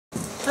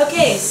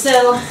Okay,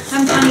 so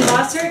I'm Connie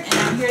Bossert, and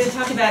I'm here to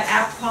talk about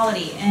app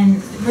quality.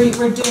 And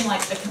we're doing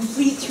like a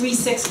complete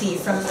 360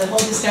 from the whole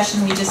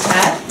discussion we just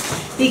had,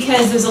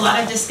 because there's a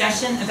lot of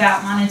discussion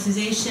about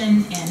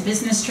monetization and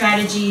business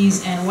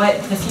strategies and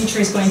what the future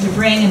is going to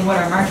bring and what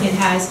our market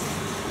has.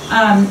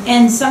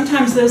 And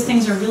sometimes those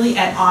things are really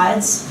at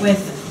odds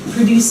with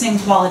producing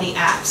quality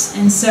apps.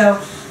 And so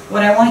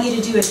what I want you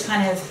to do is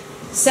kind of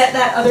set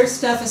that other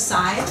stuff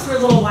aside for a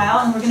little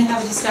while, and we're going to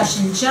have a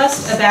discussion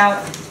just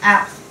about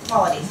app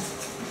quality.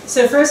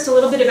 So first, a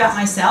little bit about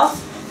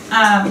myself.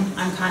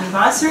 I'm Connie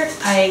Bossert.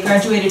 I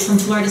graduated from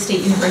Florida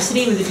State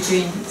University with a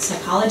degree in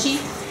psychology.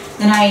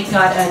 Then I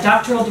got a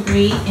doctoral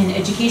degree in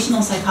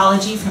educational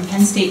psychology from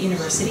Penn State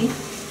University.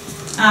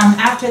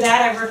 After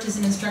that, I worked as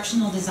an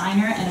instructional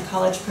designer and a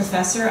college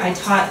professor. I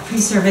taught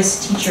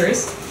pre-service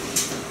teachers.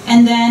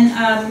 And then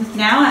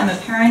now I'm a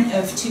parent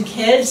of 2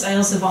 kids. I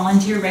also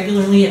volunteer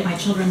regularly at my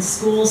children's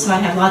school, so I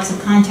have lots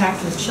of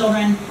contact with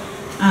children.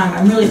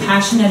 I'm really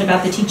passionate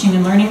about the teaching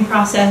and learning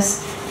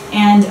process,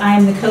 and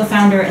I'm the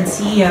co-founder and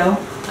CEO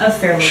of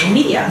Fairlady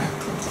Media.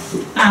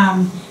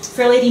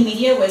 Fairlady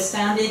Media was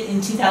founded in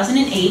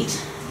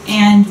 2008,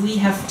 and we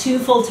have 2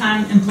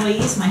 full-time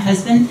employees, my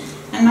husband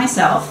and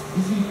myself.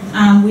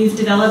 We've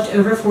developed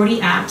over 40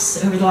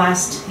 apps over the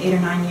last 8 or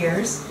 9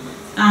 years.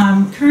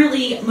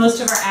 Currently, most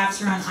of our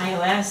apps are on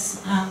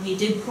iOS. We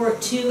did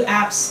port 2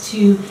 apps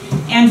to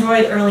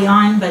Android early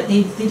on, but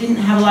they didn't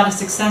have a lot of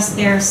success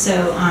there,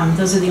 so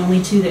those are the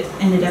only 2 that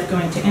ended up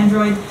going to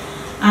Android.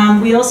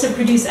 We also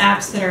produce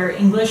apps that are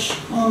English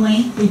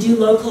only. We do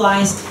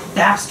localize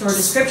the App Store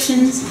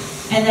descriptions,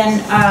 and then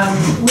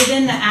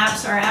within the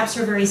apps, our apps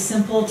are very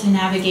simple to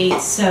navigate,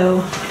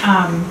 so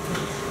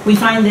we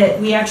find that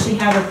we actually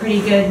have a pretty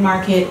good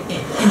market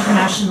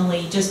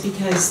internationally just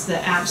because the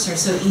apps are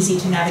so easy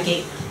to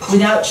navigate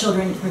without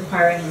children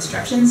requiring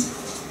instructions.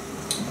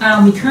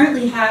 We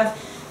currently have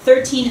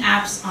 13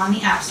 apps on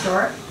the App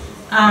Store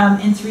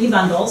in 3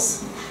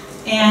 bundles,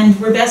 and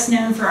we're best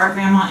known for our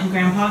Grandma and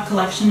Grandpa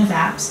collection of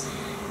apps.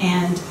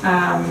 And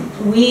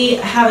we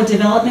have a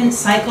development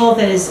cycle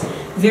that is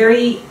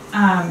very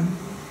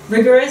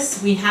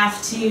rigorous. We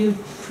have to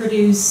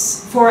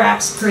produce 4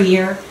 apps per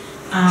year,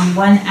 1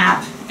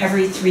 app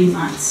every 3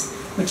 months,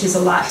 which is a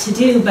lot to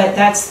do, but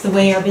that's the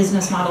way our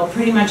business model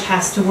pretty much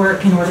has to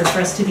work in order for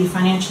us to be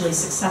financially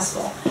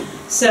successful.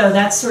 So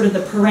that's sort of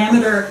the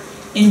parameter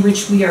in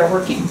which we are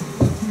working.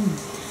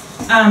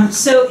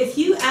 So if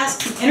you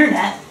ask the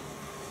internet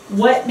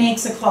what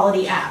makes a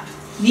quality app,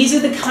 these are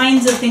the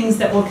kinds of things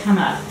that will come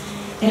up.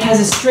 It has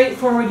a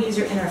straightforward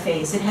user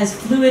interface. It has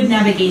fluid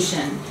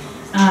navigation.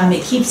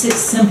 It keeps it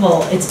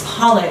simple. It's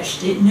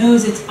polished. It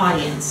knows its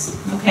audience.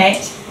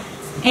 Okay?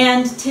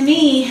 And to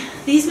me,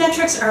 these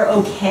metrics are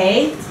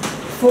okay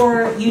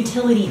for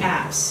utility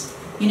apps.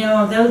 You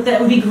know,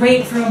 that would be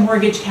great for a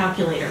mortgage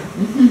calculator.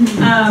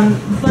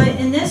 But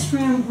in this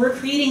room, we're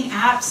creating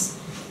apps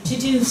to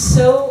do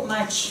so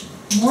much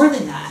more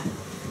than that.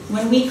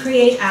 When we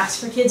create apps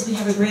for kids, we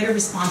have a greater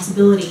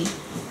responsibility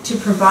to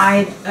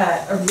provide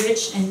a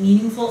rich and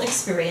meaningful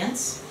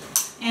experience.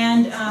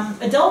 And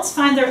adults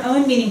find their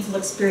own meaningful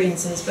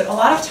experiences, but a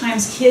lot of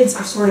times kids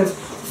are sort of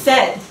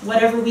fed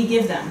whatever we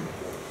give them.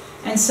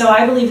 And so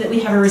I believe that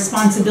we have a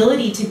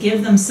responsibility to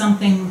give them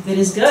something that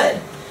is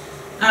good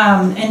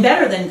and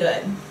better than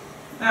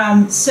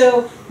good.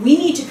 So we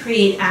need to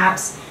create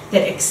apps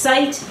that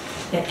excite,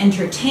 that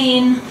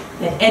entertain,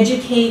 that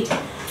educate.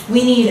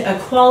 We need a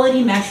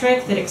quality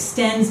metric that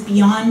extends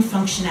beyond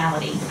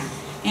functionality.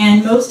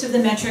 And most of the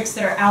metrics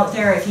that are out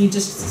there, if you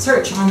just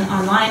search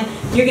online,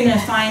 you're going to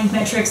find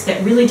metrics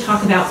that really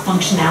talk about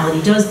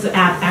functionality. Does the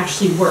app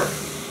actually work?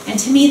 And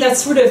to me,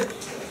 that's sort of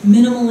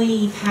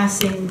minimally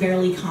passing,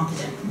 barely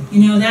competent.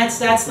 You know,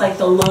 that's like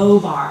the low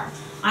bar.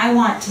 I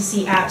want to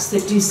see apps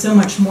that do so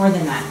much more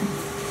than that.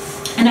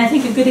 And I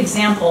think a good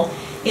example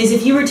is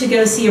if you were to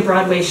go see a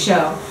Broadway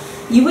show,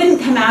 you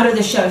wouldn't come out of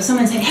the show, if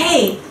someone said,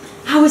 hey,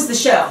 how was the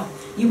show?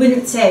 You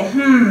wouldn't say,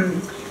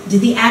 did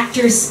the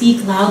actors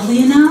speak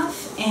loudly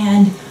enough?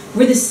 And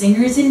were the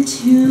singers in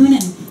tune?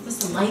 And was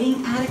the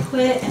lighting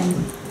adequate? And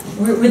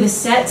were the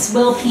sets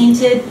well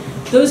painted?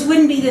 Those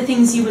wouldn't be the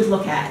things you would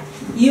look at.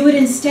 You would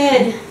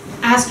instead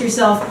ask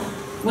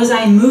yourself, was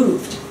I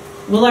moved?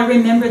 Will I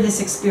remember this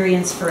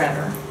experience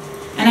forever?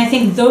 And I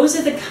think those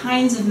are the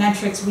kinds of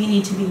metrics we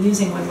need to be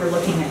using when we're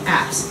looking at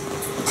apps.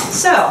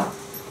 So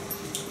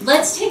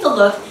let's take a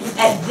look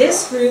at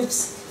this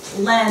group's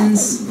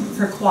lens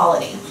for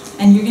quality.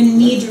 And you're going to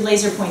need your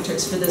laser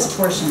pointers for this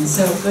portion,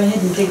 so go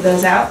ahead and dig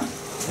those out.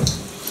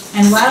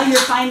 And while you're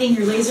finding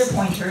your laser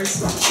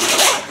pointers,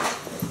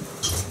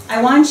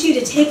 I want you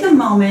to take a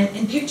moment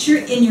and picture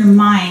in your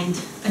mind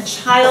a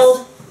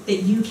child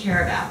that you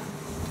care about.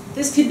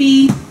 This could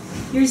be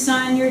your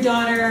son, your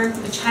daughter,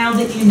 a child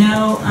that you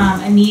know,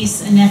 a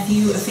niece, a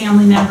nephew, a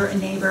family member, a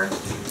neighbor.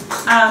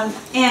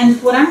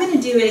 And what I'm going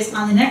to do is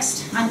on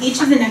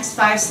each of the next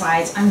 5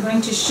 slides, I'm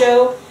going to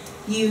show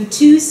you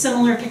 2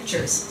 similar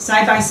pictures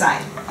side by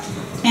side.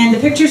 And the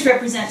pictures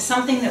represent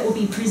something that will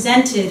be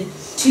presented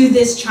to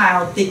this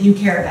child that you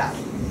care about.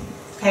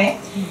 okay?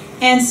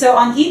 And so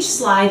on each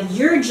slide,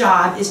 your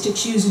job is to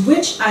choose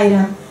which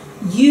item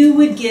you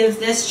would give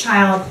this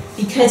child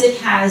because it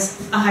has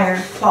a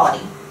higher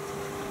quality,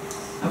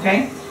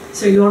 okay?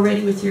 So you're all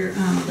ready with your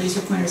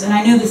laser pointers. And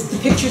I know the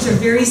pictures are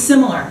very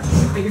similar,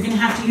 but you're going to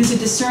have to use a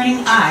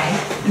discerning eye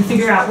and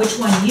figure out which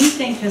one you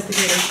think has the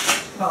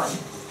greatest quality.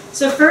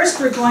 So first,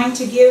 we're going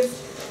to give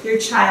your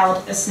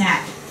child a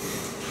snack.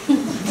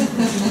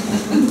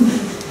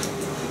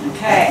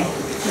 Okay,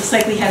 looks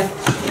like we have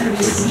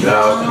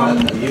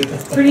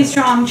a pretty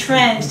strong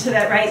trend to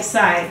that right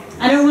side.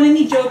 I don't want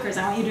any jokers.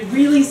 I want you to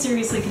really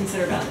seriously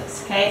consider about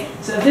this, okay?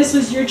 So if this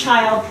was your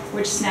child,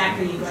 which snack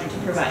are you going to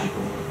provide?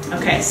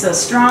 Okay, so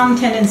strong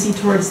tendency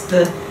towards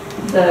the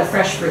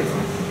fresh fruit.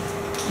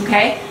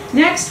 Okay,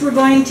 next we're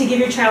going to give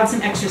your child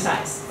some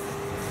exercise.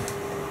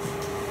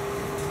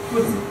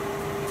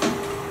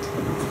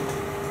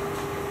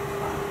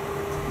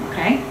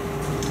 Okay,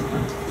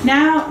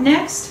 now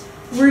next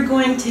we're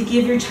going to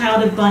give your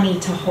child a bunny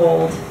to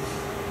hold.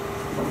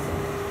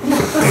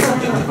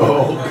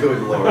 Oh,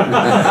 good Lord.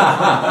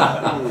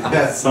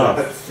 That's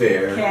not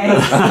fair. Okay.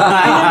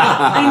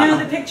 I know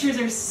the pictures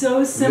are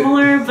so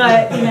similar,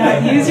 but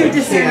use your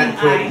discerning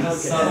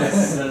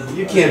eye.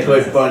 You can't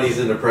put bunnies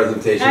in a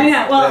presentation. I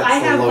know. Well, I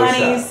have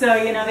bunnies, shot. so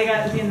they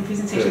got to be in the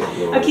presentation.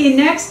 Okay,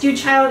 next your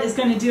child is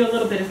going to do a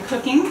little bit of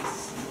cooking.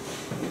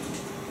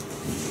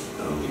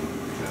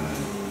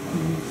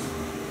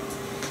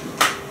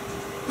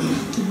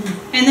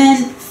 And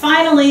then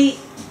finally,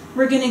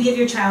 we're going to give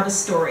your child a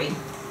story.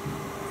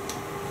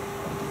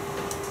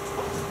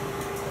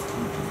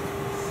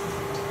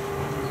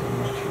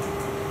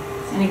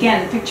 And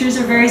again, the pictures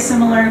are very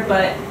similar,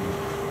 but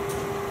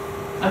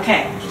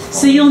okay.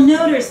 So you'll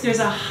notice there's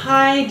a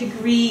high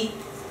degree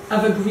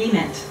of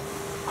agreement,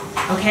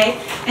 okay?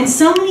 And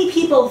so many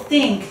people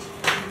think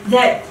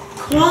that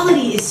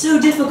quality is so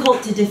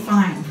difficult to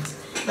define.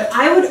 But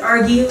I would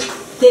argue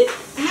that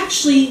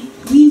actually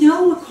we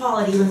know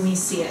equality when we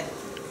see it.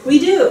 We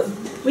do.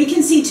 We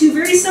can see two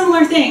very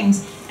similar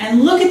things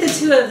and look at the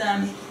two of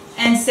them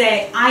and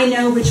say, I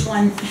know which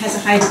one has a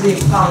high degree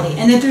of quality.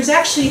 And that there's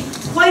actually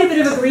quite a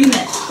bit of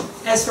agreement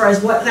as far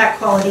as what that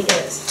quality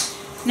is.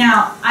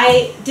 Now,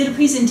 I did a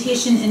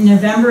presentation in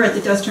November at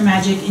the Duster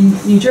Magic in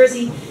New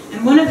Jersey,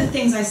 and one of the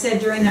things I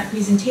said during that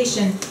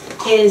presentation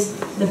is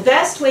the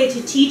best way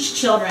to teach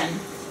children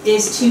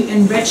is to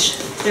enrich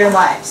their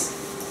lives.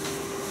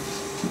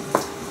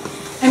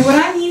 And what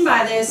I mean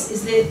by this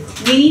is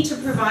that we need to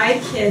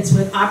provide kids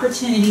with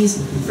opportunities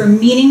for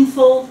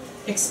meaningful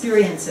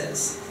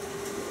experiences.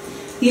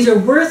 These are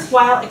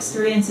worthwhile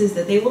experiences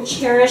that they will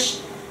cherish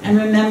and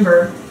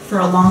remember for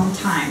a long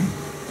time.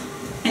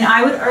 And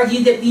I would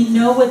argue that we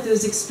know what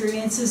those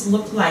experiences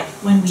look like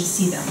when we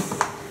see them.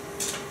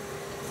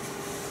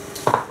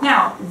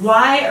 Now,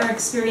 why are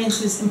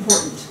experiences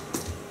important?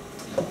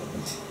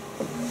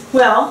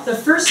 Well, the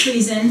first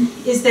reason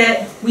is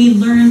that we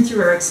learn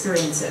through our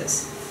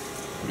experiences.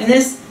 And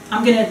this,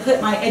 I'm going to put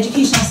my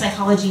educational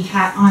psychology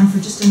hat on for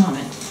just a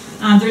moment.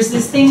 There's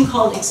this thing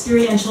called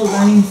experiential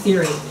learning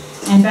theory.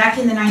 And back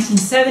in the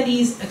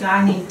 1970s, a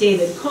guy named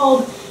David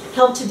Kolb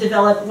helped to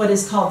develop what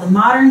is called the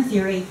modern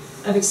theory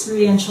of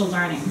experiential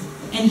learning.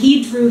 And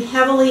he drew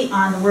heavily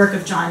on the work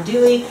of John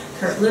Dewey,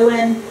 Kurt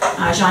Lewin,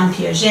 Jean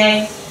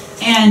Piaget,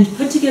 and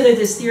put together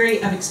this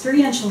theory of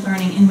experiential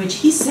learning in which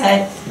he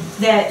said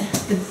that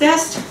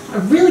a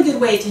really good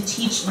way to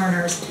teach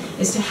learners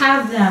is to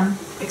have them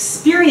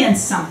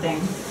experience something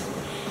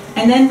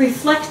and then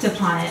reflect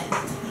upon it.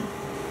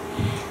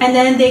 And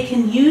then they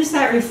can use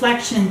that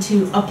reflection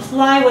to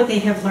apply what they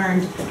have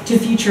learned to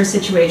future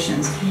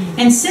situations.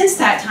 And since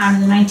that time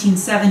in the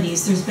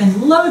 1970s, there's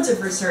been loads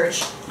of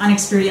research on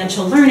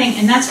experiential learning,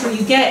 and that's where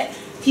you get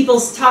people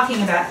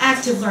talking about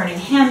active learning,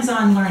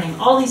 hands-on learning,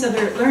 all these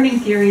other learning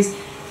theories.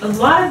 A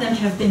lot of them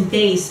have been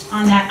based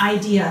on that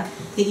idea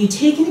that you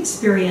take an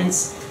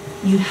experience,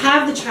 you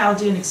have the child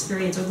do an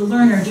experience, or the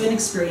learner do an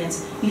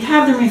experience, you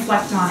have them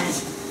reflect on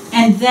it,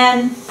 and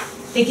then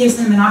it gives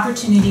them an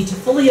opportunity to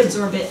fully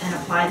absorb it and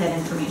apply that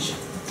information.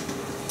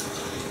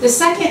 The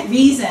second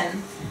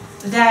reason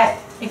that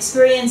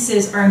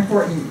experiences are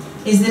important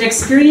is that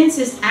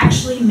experiences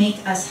actually make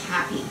us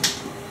happy.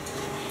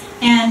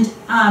 And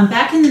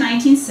back in the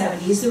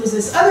 1970s, there was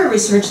this other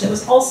research that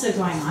was also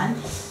going on,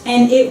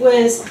 and it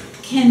was,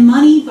 can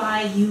money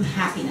buy you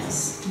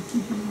happiness?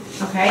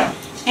 Okay?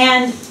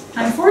 And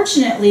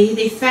unfortunately,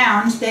 they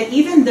found that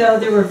even though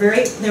there were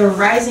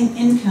rising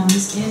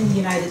incomes in the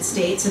United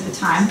States at the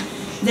time,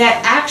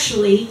 that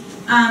actually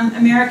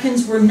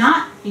Americans were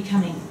not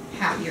becoming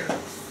happier.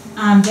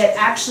 That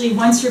actually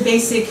once your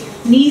basic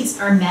needs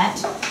are met,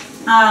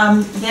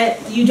 that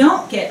you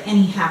don't get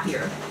any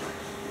happier.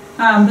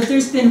 But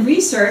there's been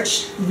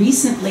research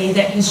recently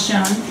that has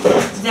shown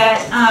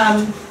that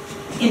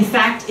in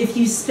fact, if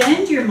you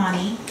spend your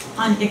money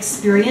on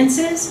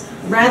experiences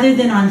rather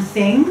than on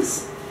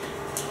things,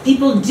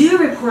 people do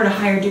report a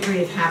higher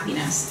degree of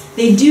happiness.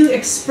 They do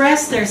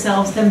express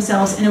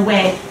themselves in a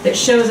way that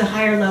shows a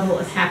higher level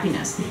of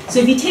happiness. So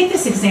if you take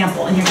this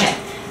example in your head,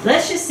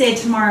 Let's just say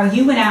tomorrow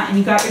you went out and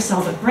you got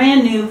yourself a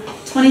brand new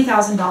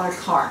 $20,000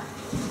 car.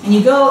 And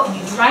you go and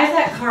you drive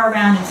that car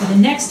around, and for the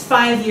next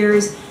 5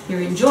 years,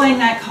 you're enjoying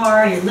that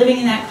car, you're living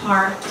in that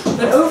car.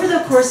 But over the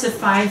course of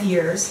 5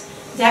 years,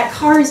 that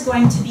car is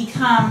going to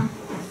become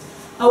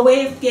a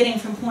way of getting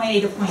from point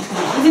A to point B.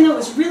 Even though it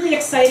was really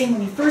exciting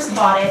when you first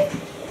bought it,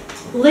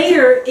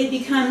 later it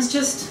becomes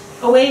just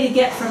a way to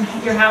get from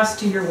your house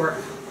to your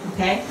work,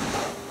 okay?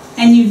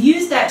 And you've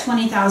used that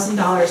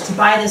 $20,000 to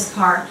buy this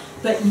car,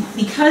 but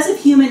because of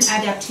human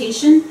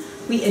adaptation,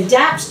 we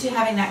adapt to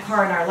having that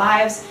car in our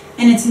lives,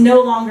 and it's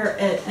no longer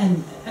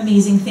an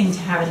amazing thing to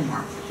have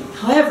anymore.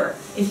 However,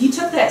 if you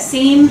took that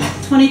same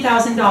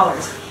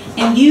 $20,000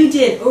 and you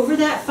did, over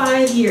that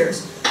 5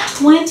 years,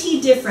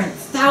 20 different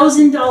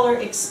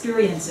 $1,000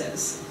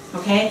 experiences,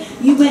 okay?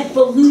 You went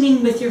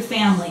ballooning with your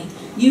family.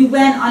 You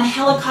went on a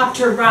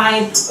helicopter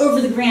ride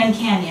over the Grand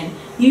Canyon.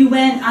 You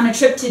went on a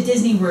trip to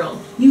Disney World.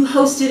 You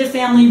hosted a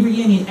family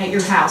reunion at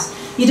your house.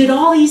 You did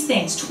all these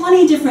things,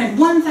 20 different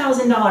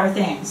 $1,000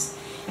 things.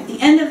 At the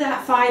end of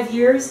that 5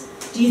 years,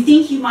 do you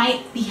think you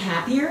might be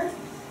happier?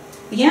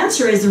 The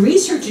answer is, the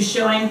research is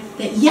showing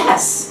that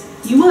yes,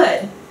 you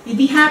would. You'd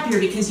be happier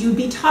because you would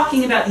be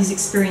talking about these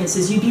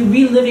experiences. You'd be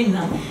reliving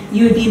them.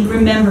 You would be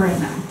remembering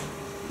them.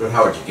 But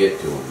how would you get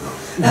to them, though?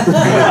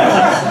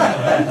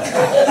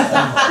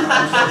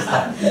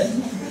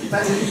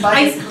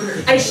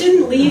 I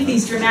shouldn't leave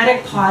these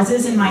dramatic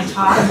pauses in my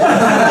talk.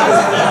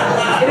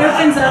 It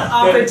opens up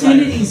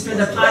opportunities for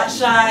the pot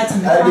shots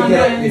and the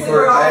comments.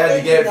 I had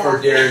to get it before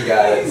Darren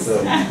got it.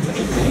 So.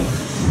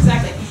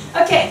 Exactly.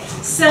 Okay,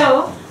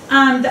 so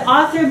the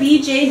author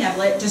B.J.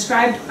 Neblett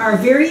described our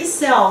very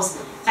selves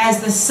as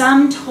the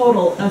sum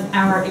total of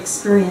our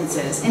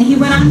experiences. And he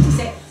went on to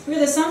say, we're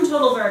the sum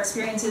total of our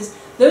experiences.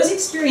 Those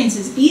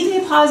experiences, be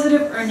they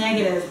positive or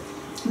negative,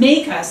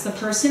 make us the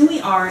person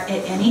we are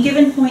at any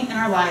given point in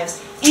our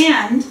lives.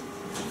 And,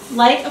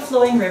 like a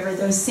flowing river,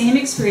 those same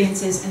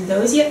experiences and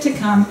those yet to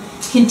come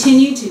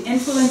continue to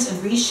influence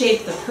and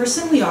reshape the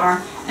person we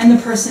are and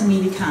the person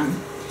we become.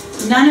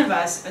 None of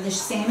us are the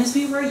same as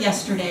we were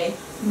yesterday,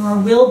 nor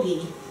will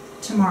be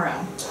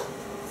tomorrow.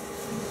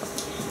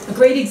 A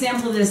great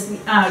example of this,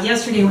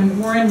 yesterday when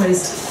Warren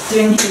was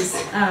doing his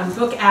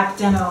book app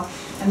demo,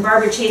 and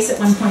Barbara Chase at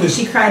one point,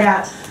 she cried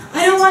out,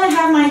 "I don't want to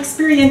have my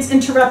experience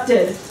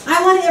interrupted.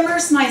 I want to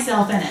immerse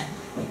myself in it."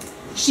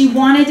 She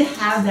wanted to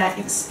have that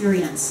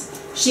experience.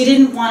 She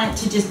didn't want it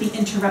to just be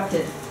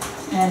interrupted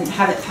and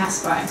have it pass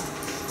by.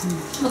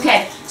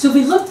 Okay, so if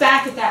we look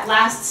back at that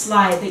last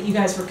slide that you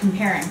guys were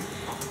comparing,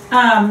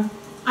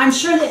 I'm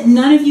sure that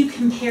none of you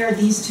compared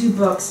these two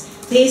books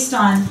based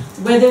on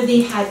whether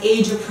they had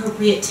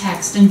age-appropriate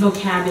text and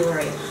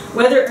vocabulary,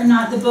 whether or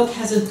not the book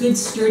has a good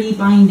sturdy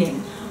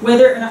binding,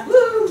 whether or not,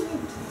 woo,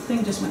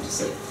 thing just went to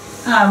sleep,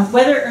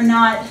 whether or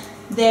not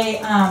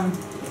they,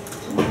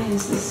 why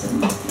is this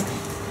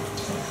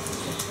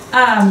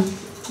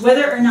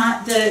whether or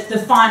not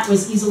the font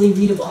was easily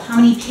readable, how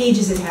many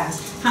pages it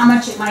has, how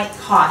much it might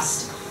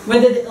cost,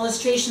 whether the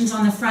illustrations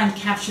on the front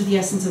capture the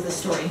essence of the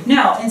story.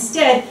 No,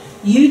 instead,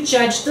 you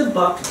judged the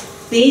book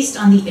based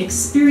on the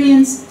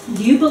experience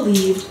you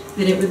believed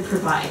that it would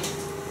provide.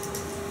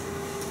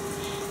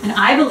 And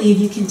I believe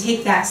you can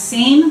take that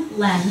same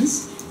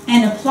lens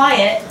and apply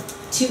it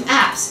to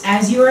apps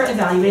as you are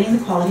evaluating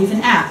the quality of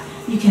an app.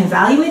 You can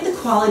evaluate the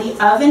quality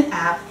of an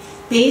app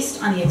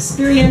based on the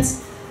experience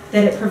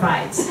that it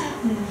provides.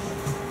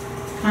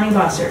 Connie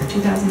Bossert,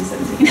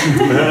 2017.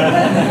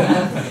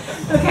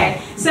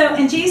 Okay, so,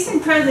 and Jason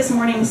Crow this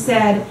morning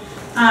said,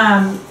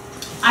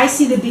 I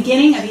see the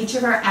beginning of each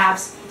of our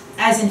apps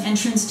as an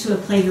entrance to a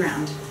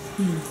playground.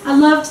 I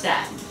loved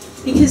that,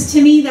 because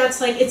to me that's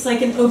like, it's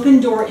like an open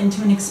door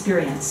into an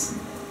experience.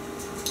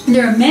 And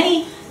there are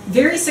many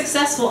very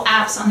successful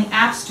apps on the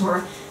App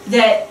Store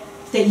that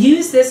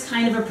use this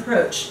kind of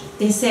approach.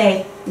 They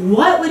say,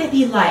 what would it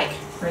be like,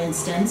 for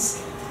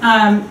instance,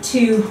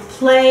 to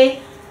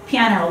play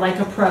piano like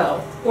a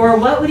pro? Or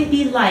what would it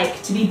be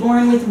like to be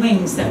born with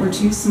wings that were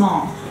too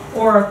small?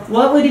 Or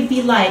what would it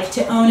be like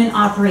to own and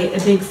operate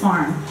a big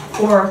farm?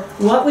 Or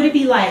what would it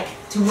be like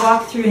to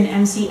walk through an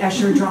M.C.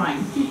 Escher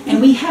drawing?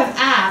 And we have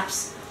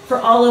apps for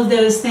all of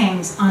those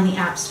things on the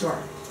App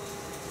Store.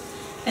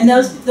 And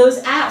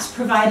those apps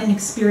provide an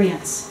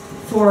experience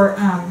for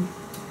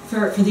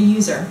the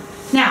user.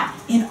 Now,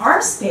 in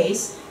our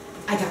space,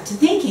 I got to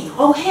thinking,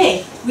 oh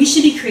hey, we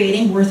should be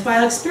creating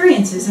worthwhile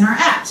experiences in our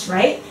apps,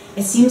 right?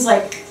 It seems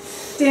like,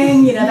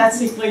 ding, you know, that's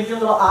like your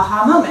little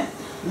aha moment.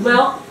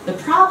 Well, the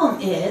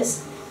problem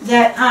is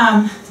that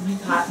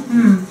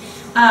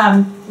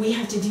we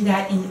have to do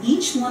that in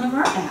each one of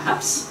our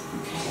apps,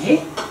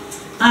 okay?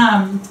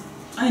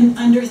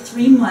 Under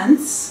 3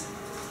 months,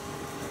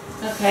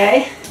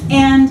 okay?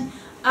 And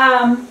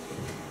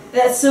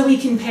that's so we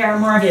can pay our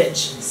mortgage.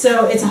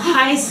 So it's a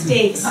high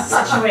stakes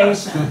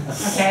situation,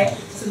 okay?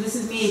 So this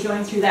is me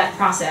going through that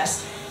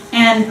process.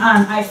 And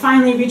I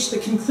finally reached the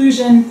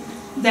conclusion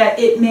that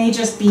it may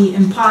just be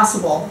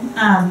impossible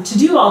to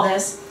do all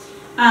this.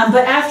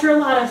 But after a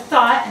lot of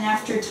thought and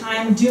after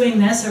time doing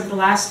this over the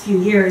last few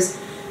years,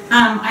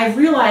 I've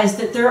realized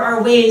that there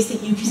are ways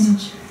that you can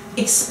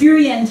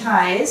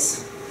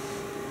experientize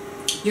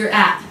your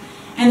app.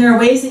 And there are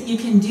ways that you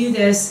can do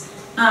this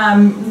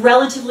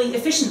relatively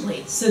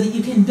efficiently so that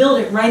you can build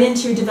it right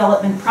into your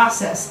development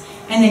process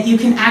and that you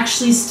can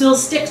actually still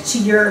stick to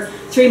your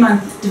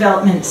 3-month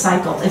development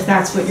cycle if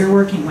that's what you're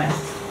working with.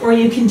 Or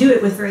you can do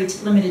it with very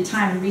limited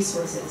time and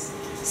resources.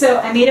 So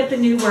I made up a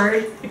new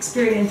word,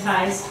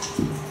 experientize.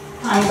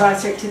 Connie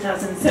Bossert,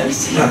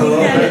 2017.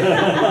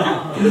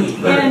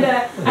 And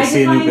I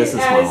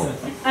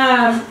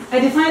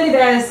defined it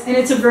as, and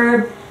it's a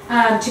verb,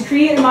 to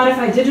create and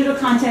modify digital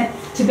content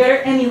to better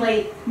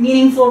emulate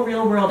meaningful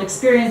real-world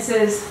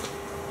experiences.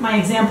 My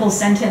example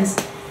sentence,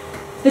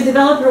 the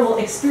developer will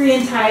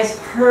experientize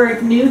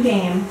her new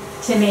game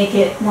to make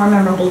it more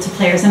memorable to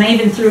players. And I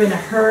even threw in a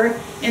her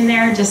in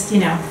there, just, you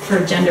know,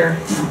 for gender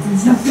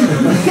stuff.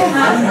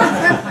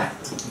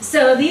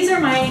 So these are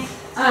my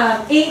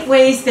 8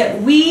 ways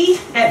that we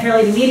at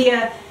Fairlady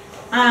Media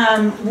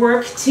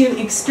work to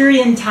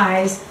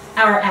experientize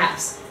our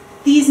apps.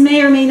 These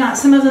may or may not,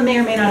 some of them may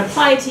or may not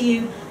apply to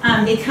you.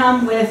 They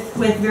come with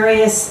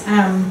various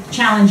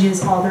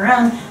challenges all their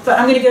own, but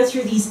I'm going to go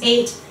through these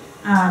 8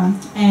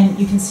 and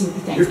you can see what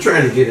you think. You're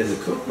trying to get in the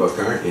cookbook,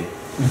 aren't you?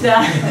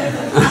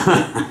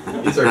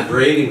 These are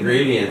great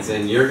ingredients,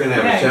 and you're going to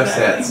have a chef's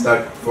hat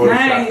stuck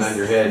photoshopped on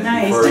your head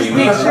before you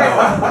make sure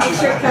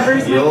it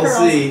covers You'll my curls.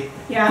 See.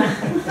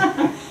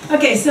 Yeah.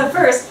 Okay, so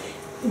first,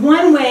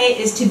 one way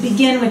is to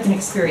begin with an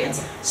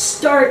experience.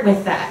 Start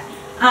with that.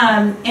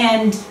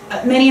 And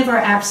many of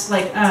our apps,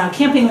 like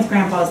Camping with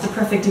Grandpa is the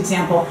perfect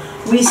example.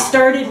 We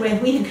started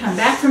with, we had come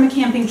back from a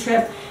camping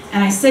trip,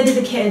 and I said to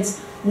the kids,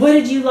 what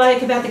did you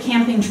like about the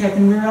camping trip?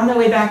 And we were on the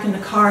way back in the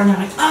car, and they're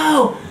like,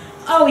 oh,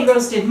 we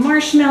roasted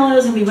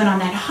marshmallows, and we went on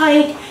that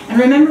hike, and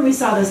remember we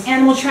saw those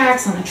animal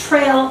tracks on the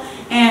trail,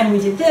 and we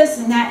did this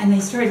and that, and they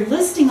started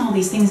listing all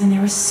these things, and they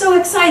were so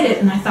excited,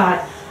 and I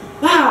thought,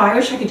 wow, I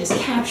wish I could just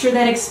capture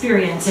that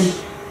experience and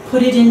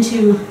put it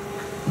into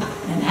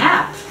an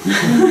app,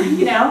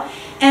 you know?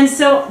 And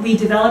so we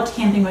developed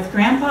Camping with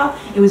Grandpa.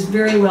 It was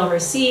very well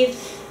received,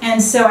 and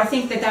so I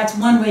think that that's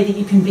one way that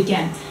you can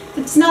begin.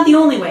 It's not the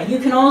only way. You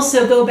can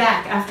also go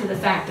back after the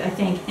fact, I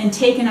think, and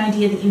take an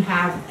idea that you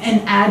have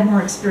and add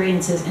more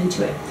experiences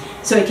into it.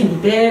 So it can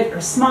be big or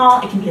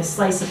small, it can be a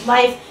slice of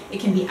life, it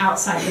can be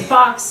outside the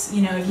box.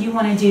 You know, if you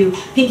want to do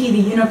Pinky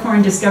the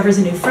Unicorn discovers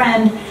a new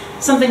friend,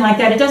 something like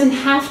that. It doesn't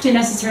have to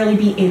necessarily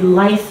be a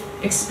life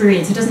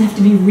experience. It doesn't have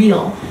to be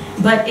real,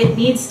 but it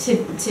needs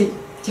to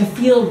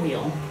feel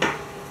real.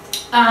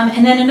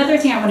 And then another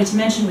thing I wanted to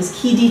mention was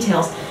key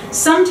details.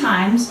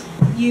 Sometimes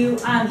you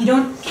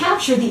don't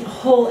capture the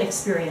whole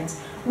experience.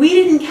 We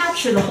didn't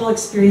capture the whole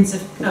experience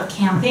of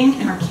camping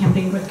in our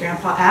Camping with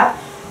Grandpa app.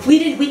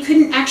 We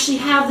couldn't actually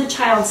have the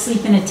child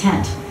sleep in a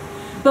tent,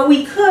 but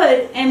we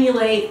could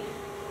emulate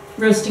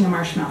roasting a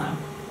marshmallow.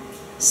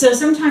 So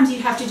sometimes you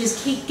have to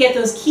just get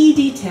those key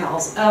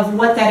details of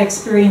what that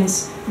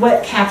experience,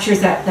 what captures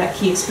that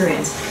key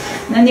experience.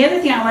 And then the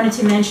other thing I wanted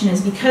to mention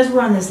is because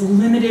we're on this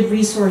limited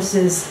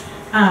resources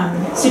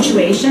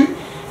situation,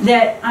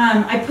 that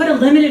I put a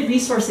limited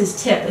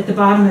resources tip at the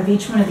bottom of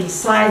each one of these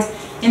slides.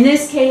 In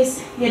this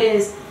case, it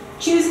is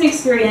choose an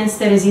experience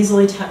that is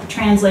easily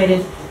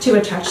translated to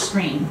a touch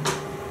screen.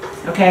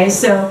 Okay,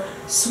 so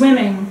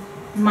swimming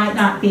might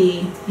not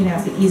be, you know,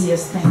 the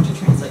easiest thing to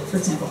translate, for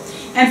example.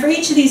 And for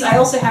each of these, I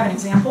also have an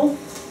example.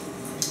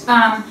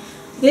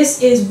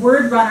 This is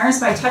Word Runners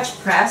by Touch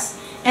Press,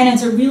 and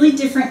it's a really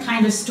different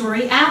kind of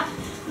story app.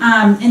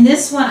 In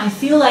this one, I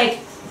feel like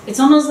it's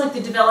almost like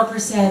the developer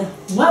said,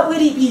 what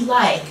would it be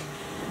like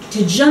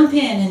to jump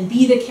in and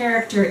be the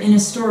character in a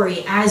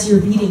story as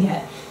you're reading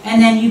it? And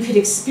then you could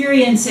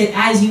experience it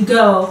as you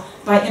go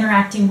by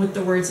interacting with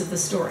the words of the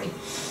story.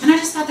 And I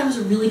just thought that was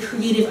a really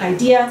creative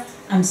idea.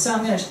 So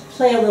I'm going to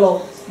play a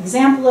little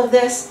example of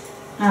this.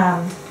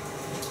 Okay,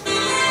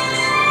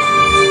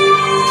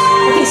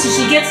 so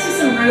she gets to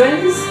some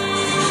ruins,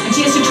 and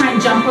she has to try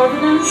and jump over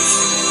them.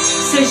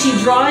 So she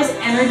draws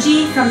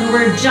energy from the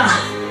word jump.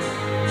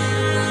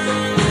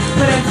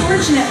 But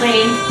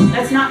unfortunately,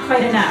 that's not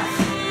quite enough.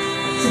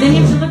 So then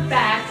you have to look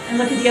back and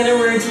look at the other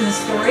words in the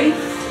story.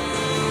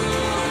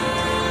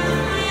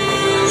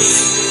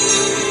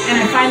 And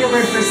I find the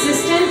word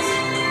persistent,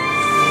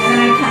 and then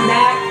I come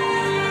back,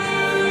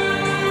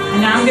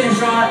 and now I'm going to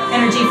draw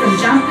energy from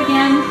jump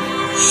again.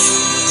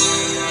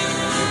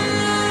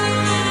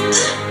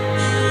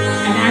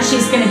 And now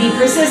she's going to be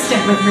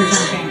persistent with her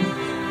jumping.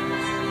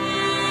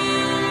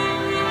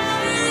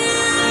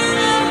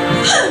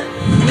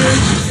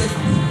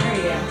 There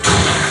you go.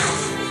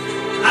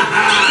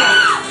 Okay.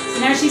 So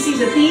now she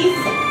sees a thief.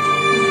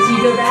 So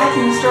you go back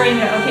in the story and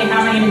go, okay,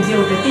 how am I going to deal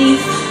with the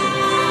thief?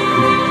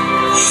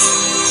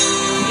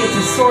 She gets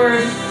a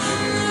sword,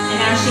 and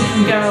now she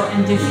can go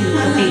and defeat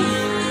the thief.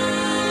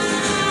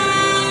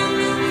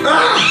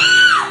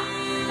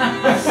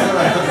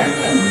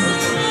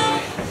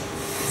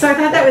 So I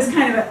thought that was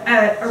kind of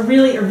a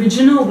really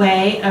original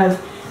way of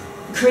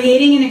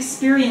creating an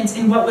experience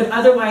in what would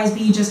otherwise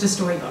be just a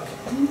storybook.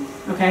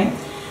 Okay?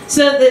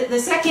 So the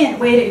second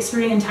way to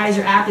experientize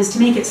your app is to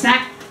make it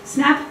snap,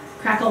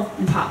 crackle,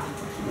 and pop,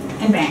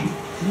 and bang.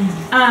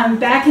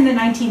 Back in the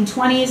 1920s,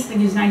 I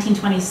think it was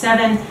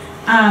 1927,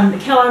 the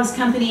Kellogg's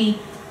company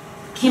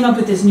came up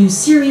with this new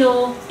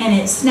cereal, and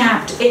it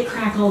snapped, it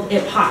crackled,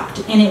 it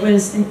popped, and it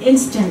was an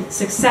instant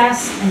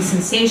success and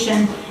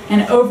sensation.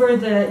 And over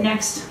the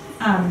next,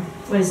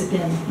 what has it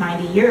been,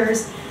 90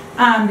 years,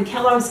 the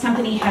Kellogg's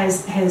company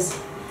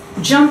has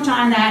jumped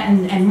on that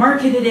and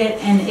marketed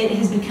it, and it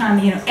has become,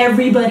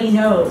 everybody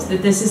knows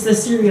that this is the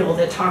cereal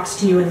that talks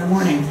to you in the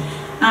morning.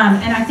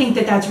 And I think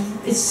that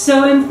it's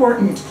so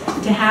important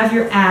to have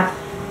your app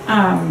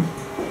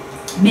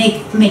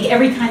make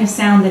every kind of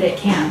sound that it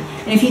can.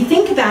 And if you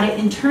think about it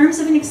in terms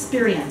of an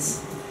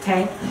experience,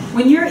 okay,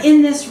 when you're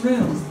in this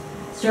room,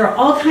 there are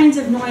all kinds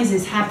of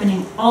noises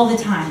happening all the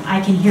time.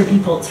 I can hear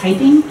people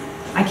typing.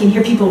 I can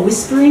hear people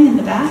whispering in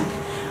the back.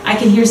 I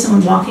can hear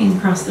someone walking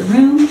across the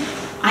room.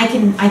 I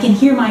can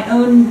hear my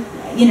own,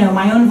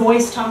 my own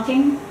voice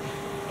talking.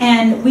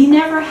 And we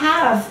never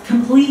have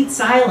complete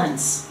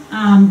silence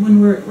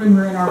when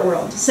we're in our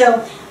world. So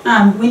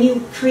when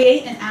you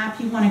create an app,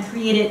 you want to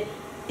create it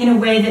in a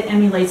way that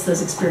emulates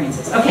those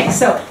experiences. Okay,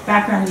 so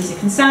background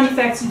music and sound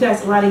effects.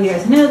 A lot of you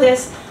guys know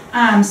this.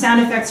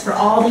 Sound effects for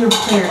all your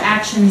player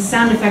actions,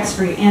 sound effects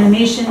for your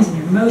animations and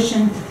your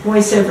motion,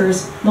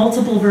 voiceovers,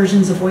 multiple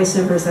versions of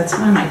voiceovers. That's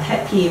one of my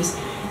pet peeves,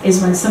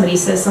 is when somebody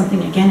says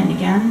something again and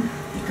again.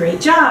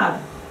 Great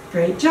job,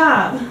 great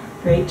job,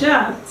 great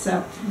job.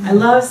 So I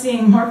love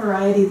seeing more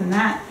variety than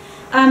that.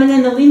 And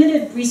then the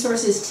limited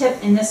resources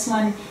tip in this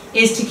one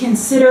is to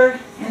consider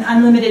an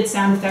unlimited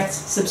sound effects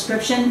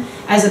subscription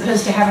as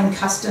opposed to having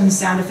custom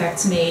sound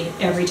effects made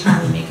every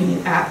time you make a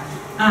new app.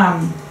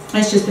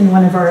 That's just been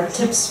one of our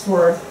tips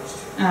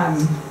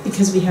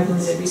because we have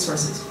limited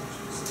resources.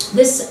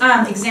 This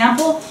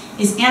example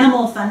is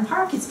Animal Fun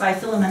Park. It's by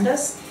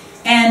Philomendes.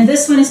 And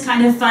this one is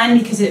kind of fun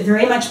because it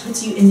very much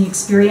puts you in the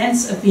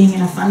experience of being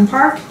in a fun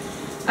park.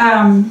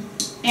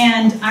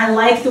 And I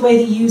like the way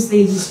they use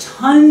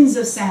tons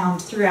of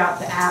sound throughout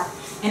the app,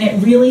 and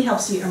it really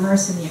helps you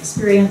immerse in the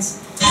experience.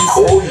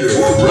 Oh yeah,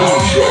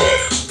 round shot.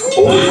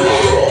 Oh yeah.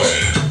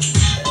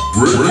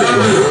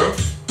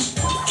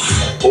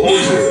 Oh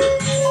yeah.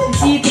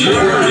 So you can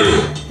hear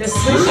the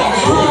swish of the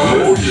ball.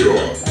 Oh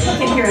yeah. You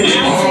can hear it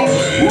bouncing.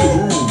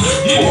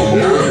 Oh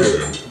yeah.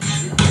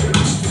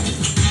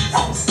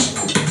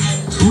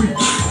 Sweet.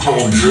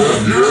 Oh yeah,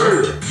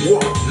 yeah.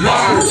 What?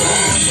 Yeah.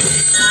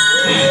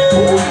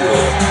 Oh yeah.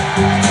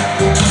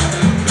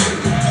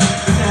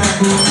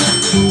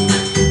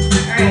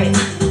 Alright,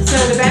 so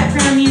the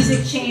background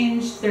music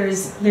changed.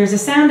 There's a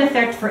sound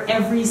effect for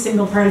every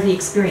single part of the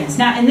experience.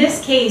 Now, in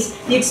this case,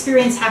 the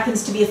experience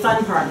happens to be a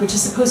fun park, which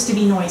is supposed to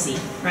be noisy,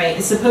 right?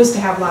 It's supposed to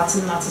have lots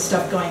and lots of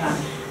stuff going on.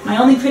 My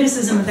only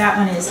criticism of that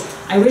one is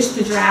I wish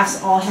the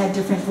giraffes all had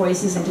different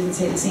voices and didn't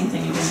say the same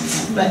thing again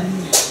and again. But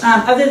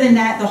other than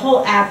that, the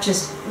whole app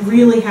just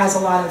really has a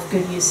lot of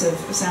good use of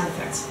sound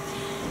effects.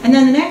 And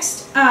then the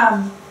next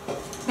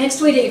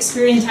way to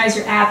experientize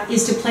your app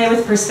is to play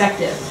with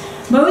perspective.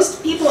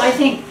 Most people, I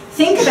think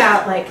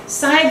about like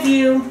side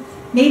view,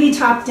 maybe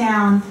top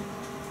down,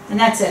 and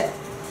that's it.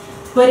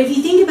 But if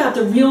you think about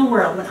the real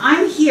world, when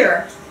I'm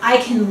here, I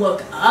can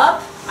look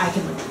up, I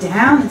can look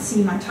down and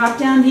see my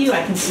top-down view,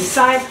 I can see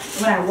side.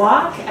 When I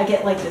walk, I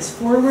get like this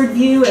forward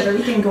view of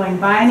everything going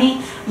by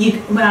me.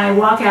 When I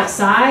walk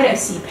outside, I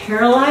see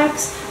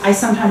parallax. I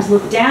sometimes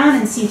look down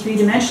and see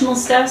three-dimensional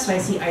stuff, so I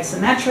see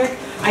isometric.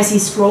 I see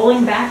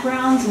scrolling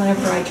backgrounds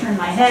whenever I turn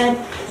my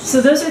head.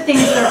 So those are things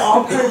that are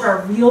all part of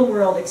our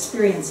real-world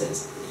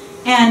experiences.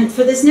 And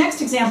for this next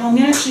example, I'm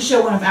going to actually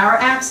show one of our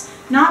apps,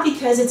 not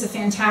because it's a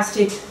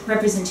fantastic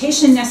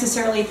representation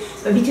necessarily,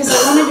 but because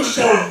I wanted to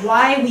show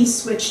why we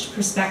switched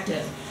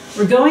perspective.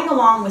 We're going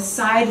along with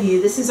side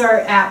view. This is our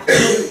app,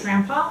 with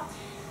Grandpa.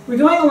 We're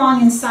going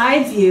along in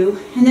side view,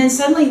 and then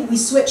suddenly we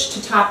switch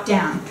to top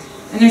down.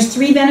 And there's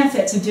three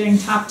benefits of doing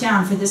top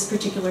down for this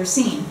particular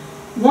scene.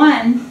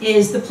 One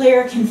is the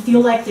player can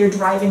feel like they're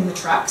driving the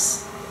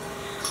trucks.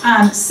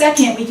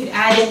 Second, we could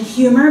add in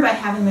humor by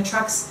having the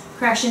trucks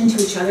crash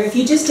into each other. If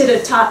you just did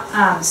a top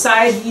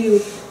side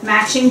view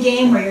matching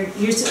game where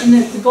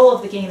the goal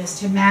of the game is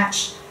to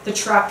match the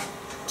truck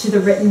to the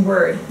written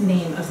word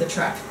name of the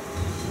truck.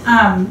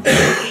 And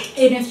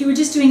if you were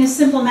just doing a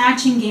simple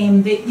matching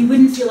game, you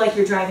wouldn't feel like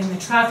you're driving the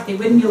truck. They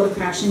wouldn't be able to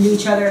crash into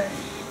each other.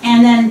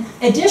 And then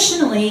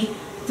additionally,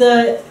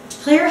 the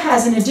player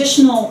has an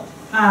additional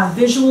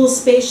visual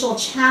spatial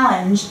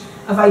challenge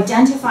of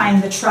identifying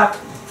the truck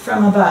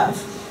from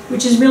above,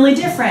 which is really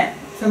different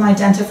from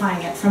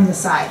identifying it from the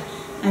side.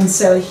 And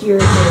so here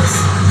it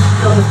is,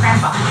 filled with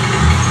Grandpa.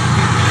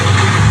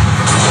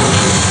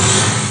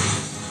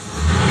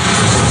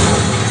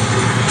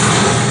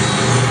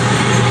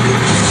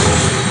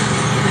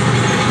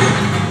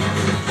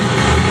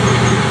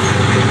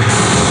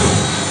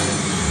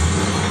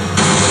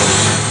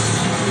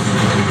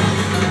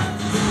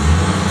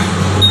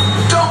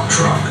 Dump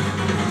truck.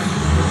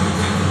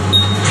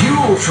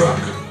 Fuel truck.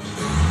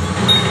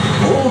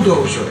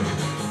 Bulldozer.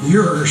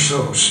 You're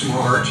so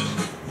smart.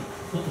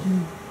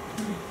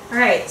 All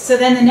right, so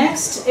then the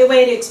next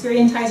way to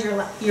experientize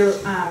your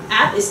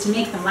app is to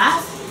make them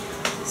laugh.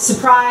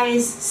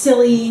 Surprise,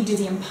 silly, do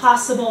the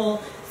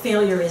impossible,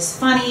 failure is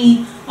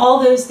funny.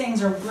 All those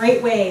things are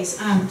great ways.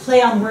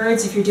 Play on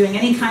words, if you're doing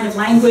any kind of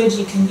language,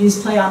 you can use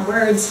play on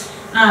words.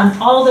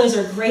 All those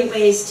are great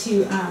ways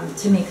to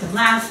make them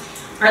laugh.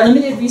 Our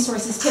limited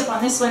resources tip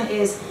on this one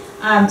is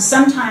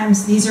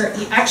sometimes these are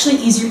actually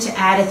easier to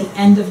add at the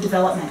end of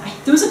development.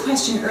 There was a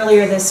question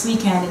earlier this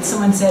weekend and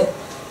someone said,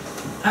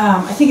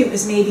 I think it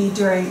was maybe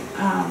during,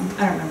 I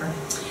don't remember,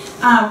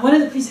 one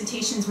of the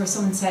presentations where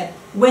someone said,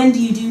 when do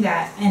you do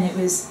that? And it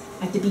was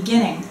at the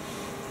beginning.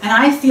 And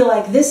I feel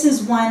like this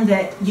is one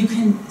that you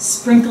can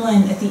sprinkle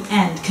in at the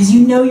end because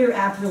you know your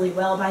app really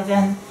well by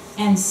then.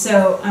 And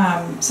so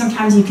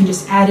sometimes you can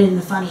just add it in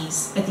the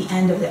funnies at the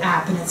end of the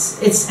app, and it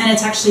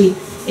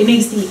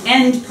makes the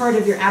end part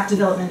of your app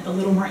development a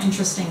little more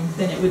interesting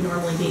than it would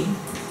normally be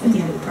at the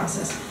end of the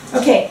process.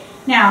 Okay,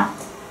 now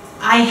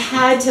I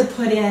had to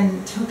put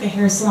in Toca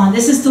Hair Salon.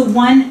 This is the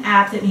one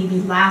app that made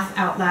me laugh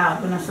out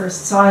loud when I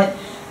first saw it.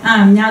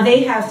 Now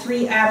they have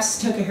 3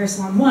 apps: Toca Hair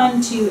Salon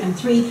 1, 2, and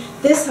 3.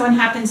 This one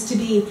happens to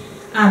be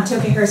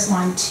Toca Hair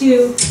Salon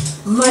 2.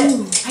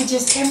 But I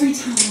just every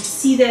time I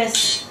see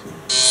this.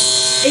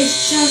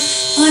 It's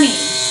just funny.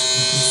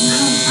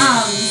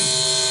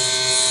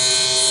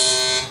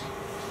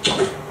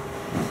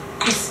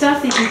 The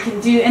stuff that you can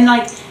do, and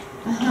like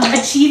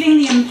achieving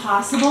the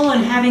impossible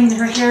and having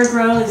her hair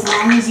grow as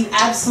long as you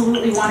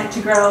absolutely want it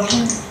to grow,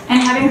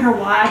 and having her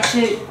watch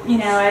it, you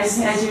know, as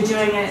you're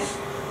doing it.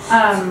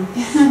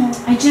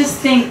 I just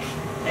think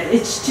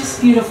it's just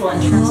beautiful in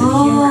terms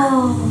of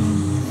humor.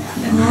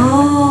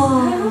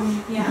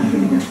 Yeah, I'm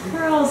gonna go for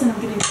curls, and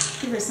I'm gonna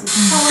give her some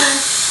color.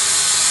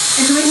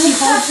 And the way she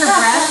holds her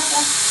breath,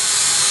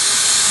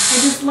 I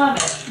just love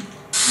it.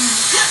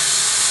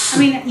 I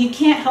mean, you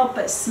can't help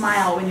but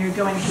smile when you're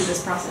going through this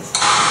process.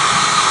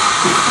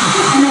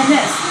 And then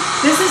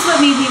this is what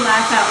made me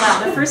laugh out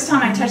loud. The first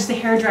time I touched the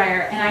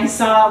hairdryer and I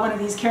saw one of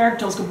these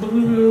characters go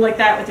boo like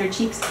that with their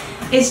cheeks,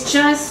 it's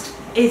just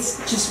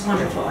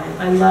wonderful.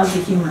 I love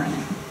the humor in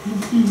it.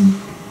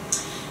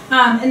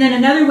 And then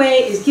another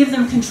way is give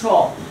them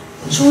control.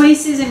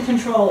 Choices and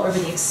control over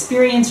the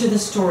experience or the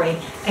story,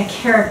 a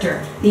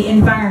character, the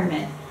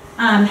environment.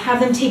 Have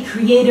them take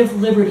creative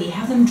liberty.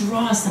 Have them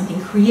draw something,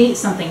 create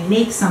something,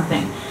 make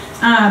something.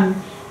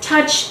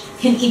 Touch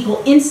can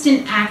equal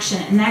instant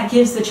action, and that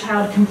gives the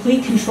child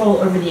complete control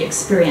over the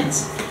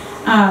experience.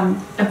 A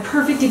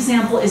perfect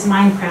example is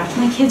Minecraft.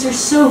 My kids are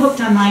so hooked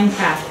on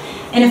Minecraft.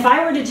 And if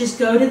I were to just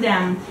go to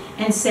them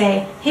and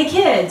say, hey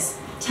kids,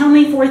 tell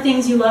me 4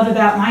 things you love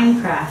about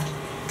Minecraft.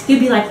 You'd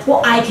be like,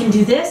 well, I can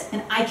do this,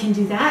 and I can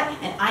do that,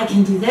 and I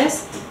can do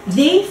this.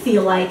 They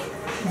feel like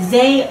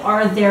they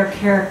are their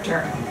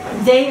character.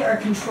 They are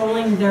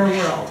controlling their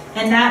world.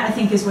 And that, I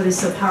think, is what is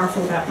so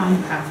powerful about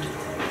Minecraft.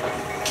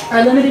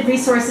 Our limited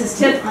resources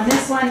tip on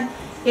this one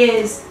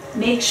is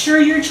make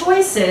sure your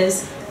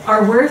choices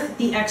are worth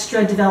the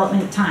extra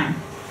development time.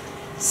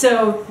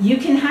 So you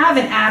can have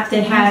an app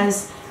that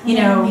has, you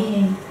know,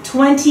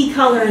 20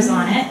 colors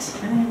on it.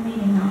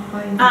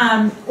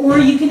 Or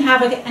you can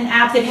have an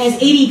app that has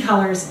 80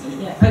 colors,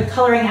 a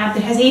coloring app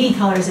that has 80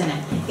 colors in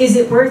it. Is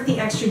it worth the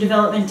extra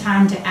development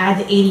time to add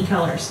the 80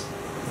 colors?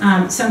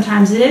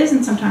 Sometimes it is,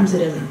 and sometimes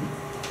it isn't.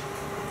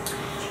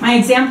 My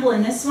example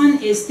in this one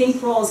is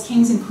Think Rolls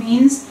Kings and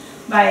Queens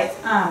by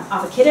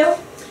Avocado.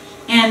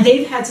 And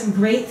they've had some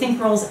great Think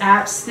Rolls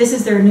apps. This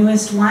is their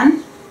newest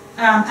one.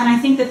 And I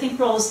think the Think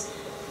Rolls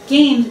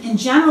games in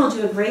general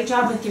do a great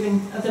job with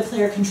giving the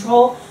player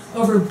control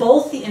over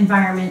both the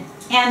environment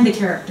and the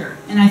character.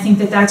 And I think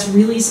that that's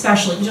really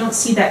special. You don't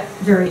see that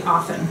very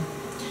often.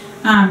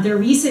 Their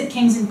recent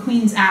Kings and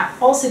Queens app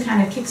also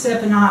kind of kicks it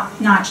up a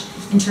notch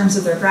in terms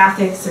of their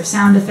graphics, their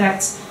sound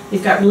effects.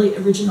 They've got really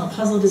original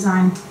puzzle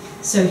design.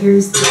 So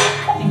here's the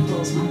Think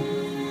Rolls one.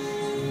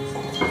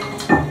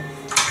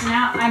 So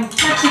now I'm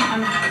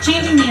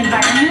changing the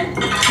environment,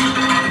 but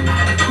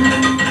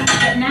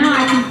now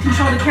I can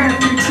control the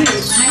character too.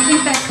 And I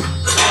think that's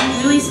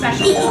really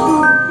special.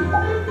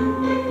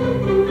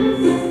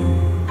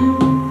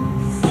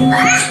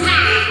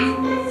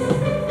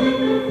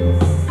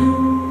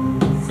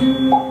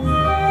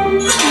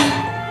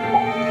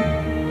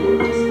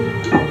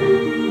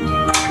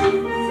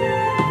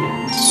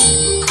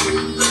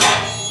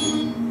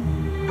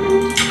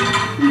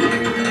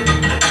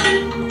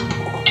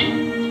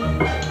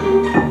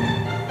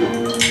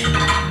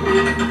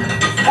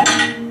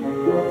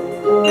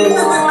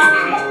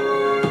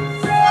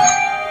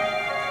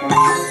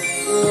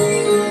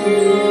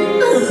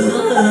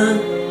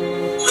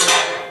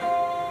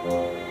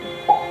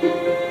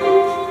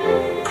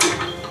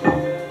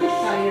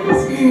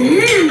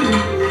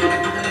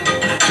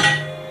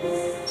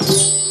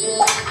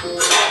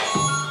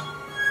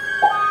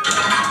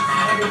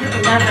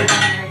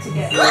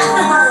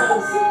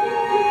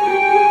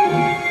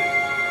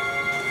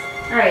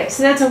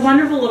 So that's a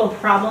wonderful little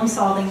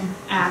problem-solving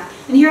app.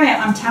 And here I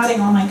am, I'm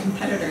touting all my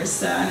competitors.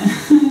 So.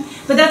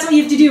 But that's what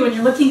you have to do when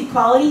you're looking at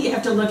quality. You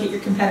have to look at your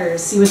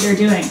competitors, see what they're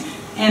doing.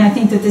 And I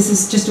think that this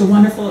is just a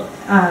wonderful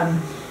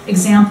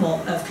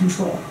example of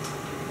control.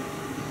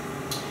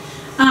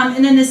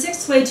 And then the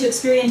sixth way to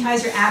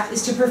experientize your app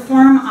is to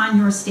perform on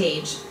your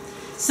stage.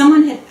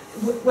 Someone had,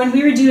 when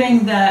we were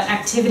doing the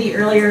activity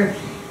earlier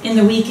in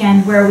the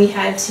weekend where we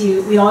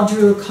all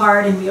drew a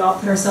card and we all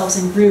put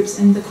ourselves in groups,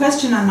 and the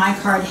question on my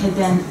card had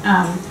been,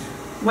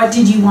 what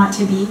did you want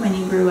to be when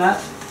you grew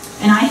up?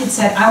 And I had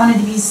said I wanted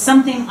to be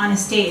something on a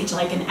stage,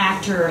 like an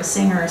actor or a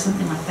singer or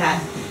something like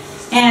that.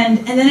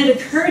 And then it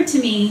occurred to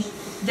me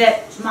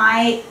that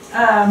my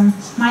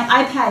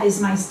iPad is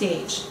my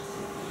stage.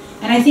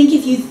 And I think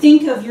if you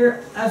think of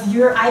your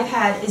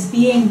iPad as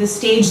being the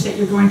stage that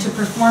you're going to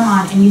perform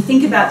on, and you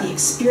think about the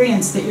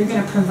experience that you're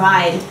going to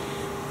provide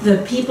the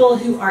people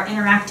who are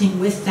interacting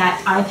with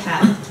that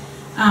iPad,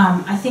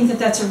 I think that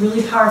that's a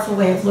really powerful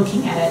way of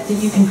looking at it,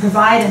 that you can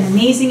provide an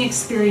amazing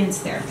experience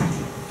there.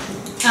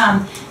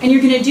 And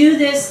you're going to do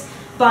this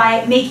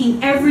by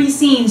making every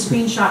scene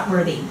screenshot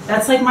worthy.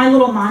 That's like my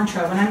little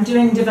mantra. When I'm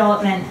doing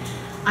development,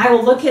 I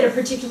will look at a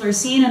particular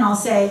scene and I'll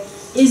say,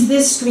 is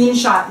this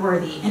screenshot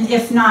worthy? And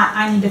if not,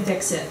 I need to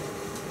fix it.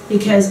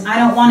 Because I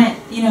don't want it,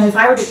 you know, if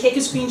I were to take a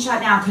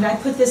screenshot now, could I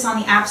put this on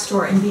the App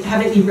Store and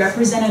have it be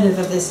representative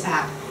of this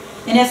app?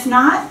 And if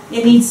not,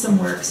 it needs some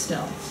work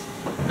still.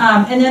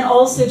 And then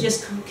also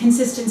just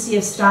consistency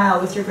of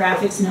style with your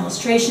graphics and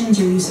illustrations,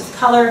 your use of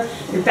color,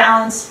 your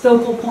balance,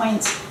 focal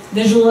points,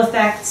 visual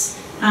effects,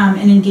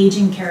 and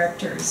engaging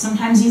characters.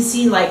 Sometimes you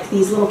see like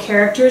these little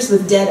characters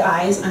with dead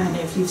eyes. I don't know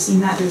if you've seen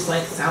that. There's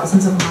like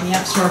thousands of them on the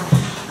App Store.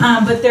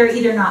 But they're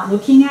either not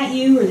looking at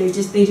you or they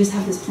just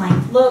have this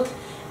blank look.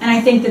 And I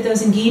think that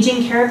those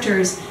engaging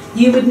characters,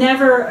 you would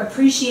never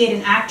appreciate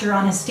an actor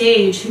on a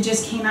stage who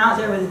just came out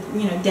there with,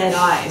 you know, dead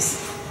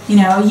eyes. You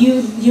know,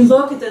 you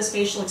look at those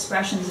facial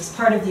expressions as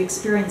part of the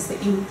experience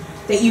that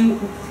you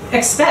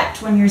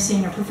expect when you're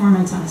seeing a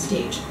performance on a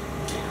stage.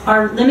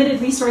 Our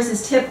limited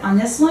resources tip on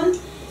this one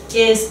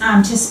is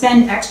to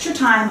spend extra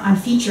time on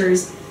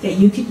features that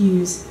you could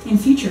use in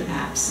future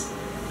apps.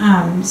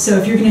 So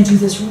if you're going to do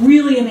this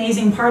really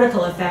amazing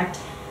particle effect,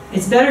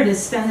 it's better to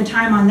spend the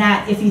time on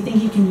that if you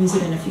think you can use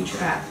it in a future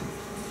app.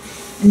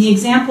 And the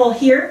example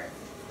here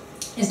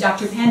is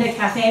Dr. Panda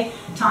Cafe.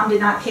 Tom did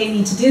not pay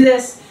me to do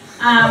this.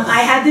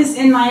 I had this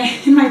in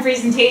my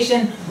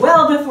presentation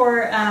well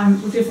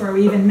before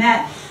we even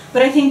met.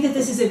 But I think that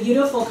this is a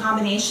beautiful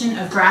combination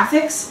of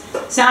graphics,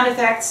 sound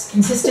effects,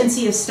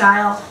 consistency of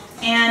style,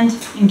 and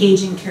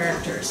engaging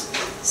characters.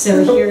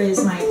 So here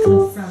is my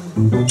clip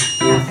from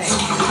Cafe.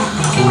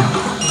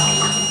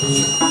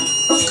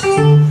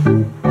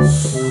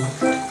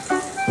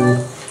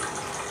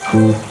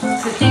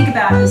 So think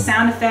about the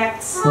sound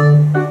effects,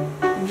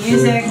 the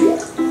music,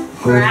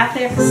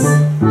 graphics,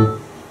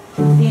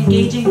 the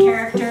engaging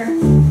character.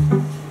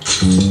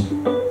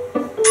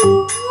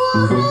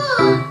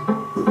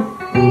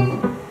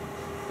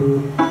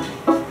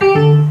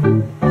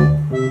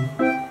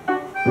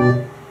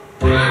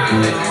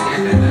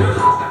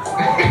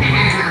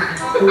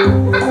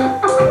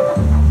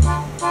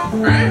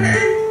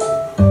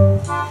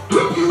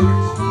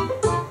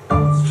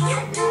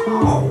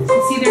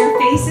 See their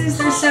faces?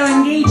 They're so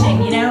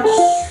engaging, you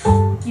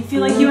know? You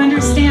feel like you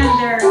understand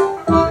their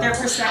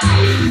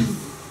perspective.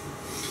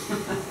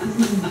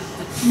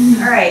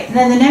 All right, and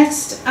then the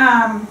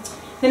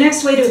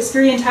next way to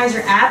experientize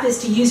your app is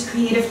to use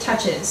creative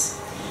touches.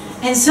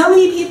 And so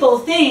many people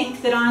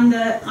think that on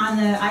the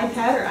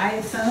iPad or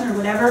iPhone or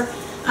whatever,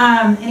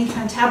 any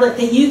kind of tablet,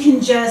 that you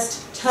can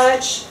just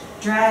touch,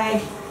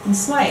 drag, and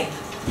swipe.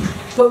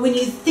 But when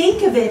you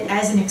think of it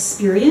as an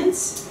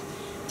experience,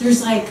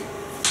 there's like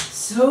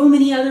so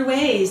many other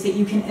ways that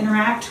you can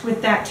interact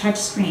with that touch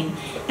screen.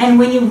 And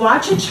when you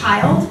watch a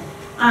child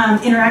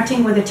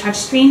interacting with a touch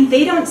screen,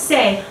 they don't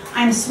say,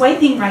 I'm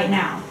swiping right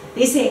now.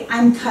 They say,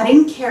 I'm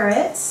cutting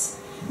carrots,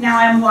 now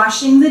I'm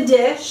washing the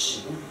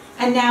dish,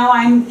 and now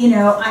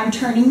I'm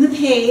turning the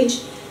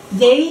page.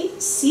 They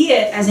see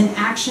it as an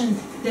action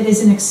that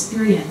is an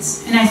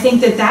experience. And I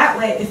think that that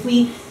way, if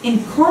we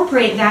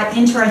incorporate that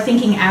into our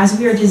thinking as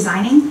we are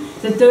designing,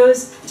 that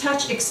those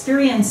touch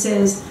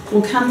experiences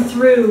will come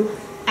through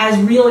as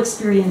real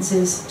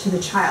experiences to the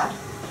child.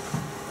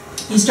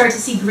 You start to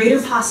see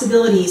greater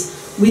possibilities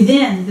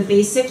within the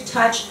basic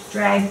touch,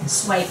 drag,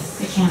 swipe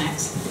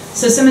mechanics.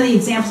 So some of the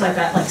examples I've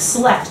got, like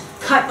select,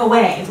 cut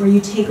away, where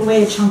you take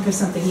away a chunk of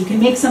something. You can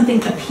make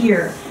something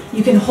appear.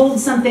 You can hold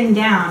something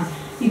down.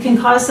 You can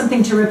cause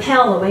something to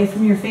repel away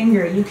from your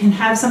finger. You can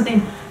have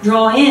something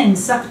draw in,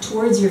 suck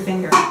towards your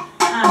finger.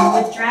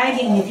 With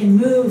dragging, you can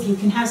move. You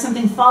can have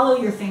something follow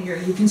your finger.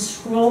 You can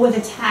scroll with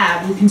a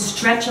tab. You can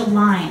stretch a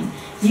line.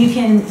 You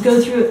can go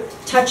through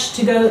touch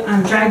to go,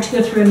 drag to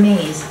go through a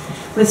maze.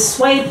 With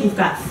swipe, you've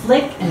got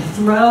flick and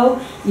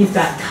throw. You've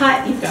got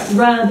cut. You've got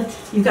rub.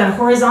 You've got a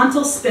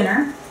horizontal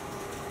spinner,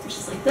 which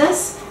is like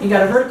this. You've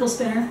got a vertical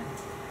spinner,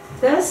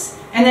 this,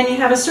 and then you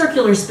have a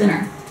circular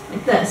spinner,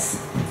 like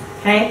this.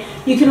 Okay?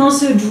 You can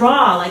also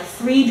draw, like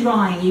free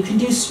drawing. You can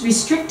do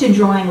restricted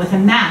drawing with a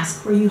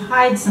mask where you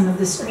hide some of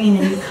the screen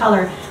and you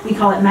color. We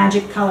call it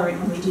magic coloring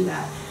when we do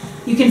that.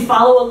 You can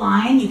follow a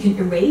line, you can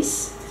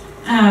erase.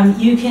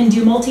 You can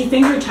do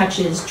multi-finger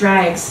touches,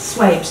 drags,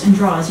 swipes, and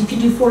draws. You can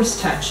do force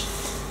touch.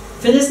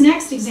 For this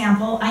next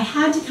example, I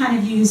had to kind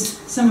of use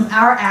some of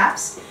our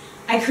apps.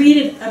 I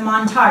created a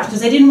montage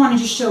because I didn't want to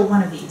just show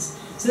one of these.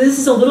 So this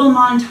is a little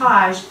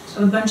montage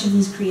of a bunch of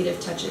these creative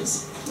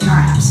touches in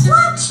our apps.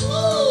 Watch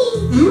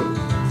me!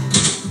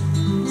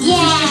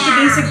 Yeah! Just a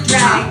basic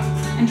drag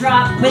and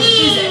drop with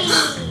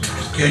physics.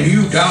 Can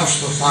you douse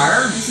the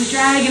fire? This is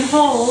drag and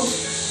hold.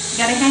 You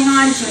gotta hang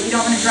on to it. You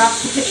don't want to drop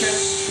the picture.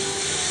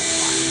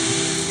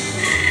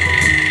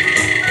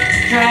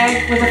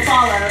 Drag with a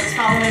follow. It's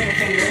following the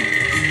finger.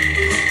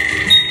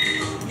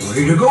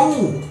 Way to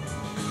go!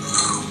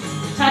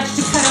 Touch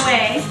to cut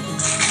away.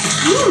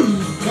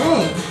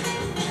 Good.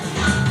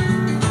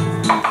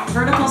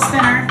 Vertical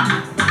spinner.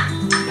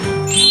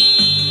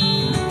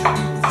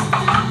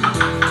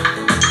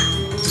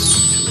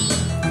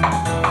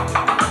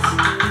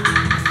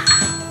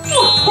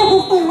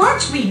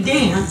 Watch me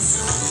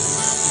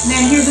dance. And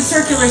then here's a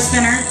circular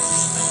spinner.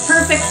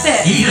 Perfect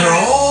fit. You're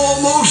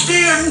almost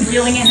in!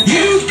 Reeling in.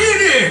 You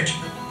did it!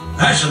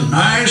 That's a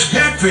nice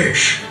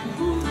catfish.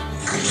 And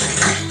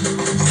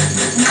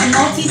then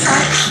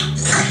multi-touch.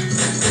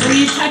 When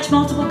you touch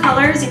multiple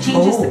colors, it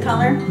changes the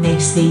color.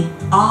 Makes the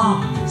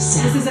sound.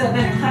 This has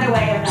been a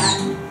cutaway of that.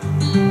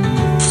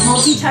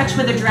 Multi-touch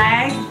with a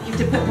drag. You have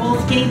to put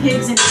both guinea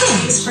pigs in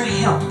Thanks place. for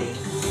helping.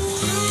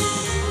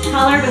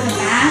 Color with a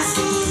mask.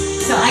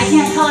 So I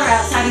can't color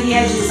outside of the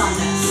edges on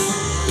this.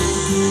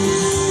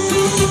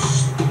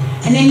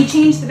 And then you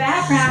change the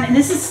background, and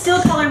this is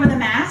still color with a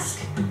mask,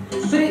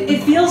 but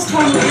it feels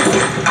totally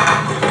different.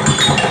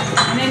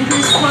 And then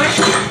here's push.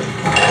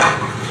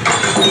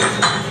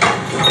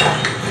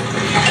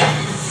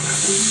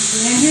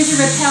 And then here's a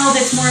repel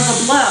that's more of a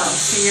blow,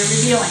 so you're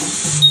revealing.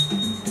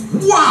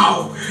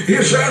 Wow!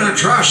 Is that a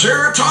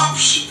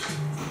triceratops?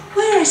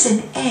 Where is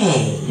an A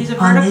Here's a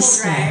on vertical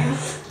this drag.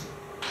 staff?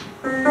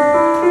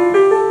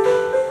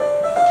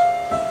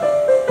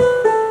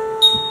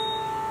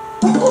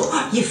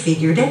 Oh, you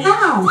figured it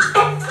out.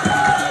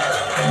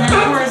 And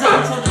then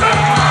horizontal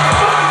drag.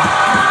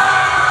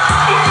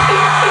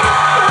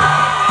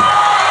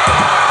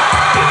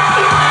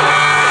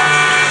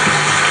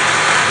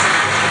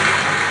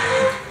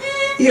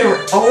 You're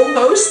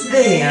almost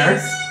there.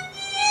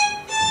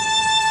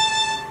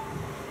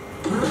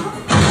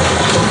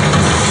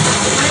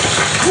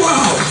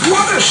 Wow!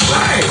 What a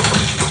sight!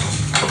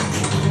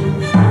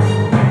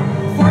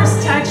 Force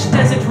touch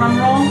does a drum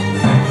roll.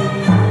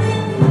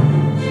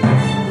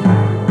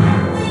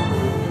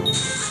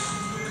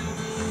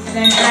 And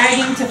then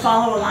dragging to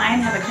follow a line,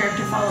 have a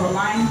character follow a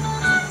line.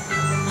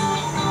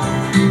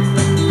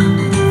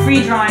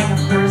 Free drawing, of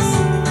course.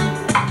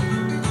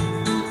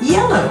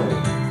 Yellow.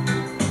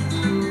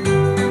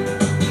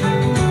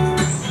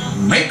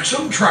 Make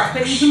some tracks.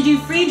 But you can do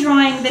free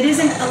drawing that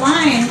isn't a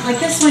line, like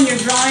this one you're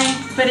drawing,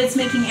 but it's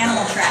making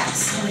animal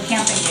tracks in the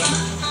camping game.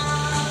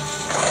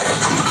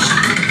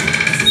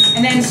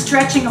 And then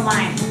stretching a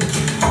line.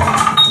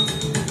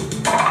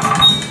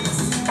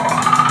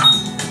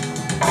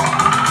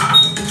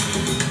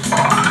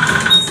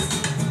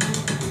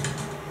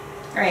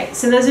 Alright,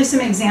 so those are some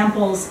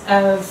examples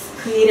of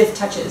creative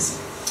touches.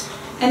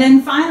 And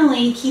then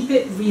finally, keep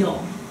it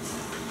real.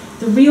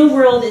 The real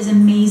world is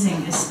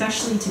amazing,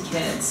 especially to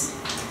kids.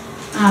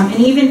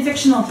 And even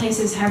fictional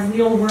places have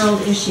real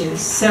world issues.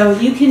 So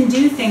you can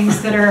do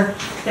things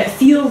that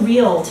feel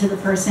real to the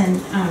person,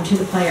 to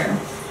the player.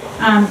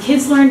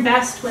 Kids learn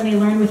best when they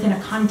learn within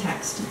a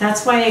context.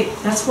 That's why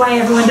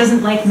everyone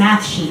doesn't like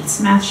math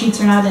sheets. Math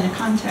sheets are not in a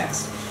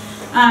context.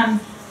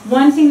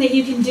 One thing that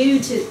you can do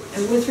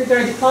with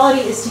regard to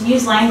quality is to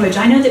use language.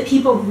 I know that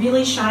people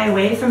really shy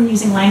away from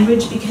using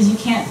language because you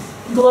can't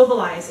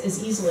globalize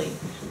as easily.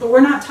 But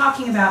we're not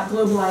talking about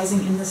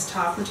globalizing in this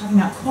talk. We're talking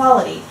about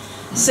quality.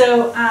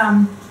 So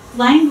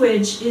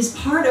language is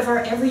part of our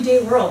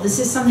everyday world. This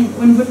is something,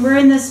 when we're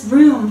in this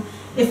room,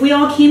 if we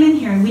all came in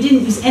here and we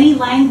didn't use any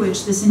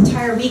language this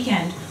entire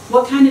weekend,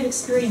 what kind of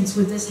experience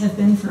would this have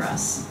been for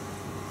us?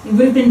 It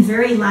would have been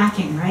very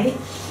lacking, right?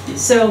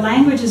 So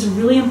language is a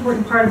really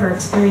important part of our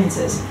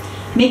experiences.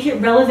 Make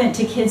it relevant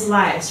to kids'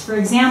 lives. For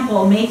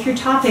example, make your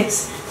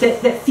topics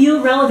that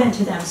feel relevant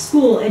to them.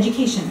 School,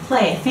 education,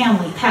 play,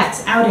 family,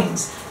 pets,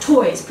 outings,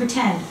 toys,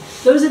 pretend.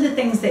 Those are the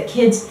things that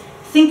kids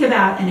think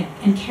about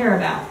and care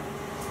about.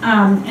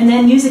 And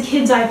then use a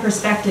kid's eye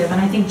perspective. And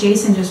I think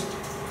Jason just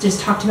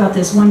talked about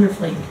this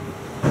wonderfully,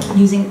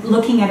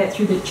 looking at it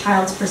through the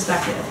child's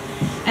perspective.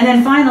 And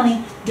then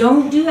finally,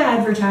 don't do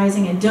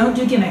advertising and don't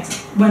do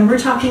gimmicks when we're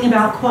talking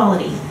about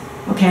quality,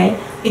 okay?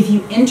 If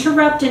you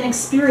interrupt an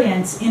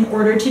experience in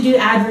order to do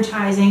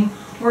advertising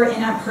or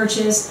in-app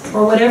purchase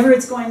or whatever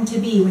it's going to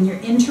be, when you're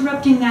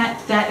interrupting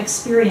that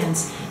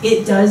experience,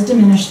 it does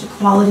diminish the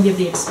quality of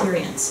the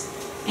experience.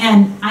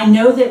 And I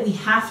know that we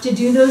have to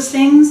do those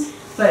things,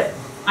 but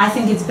I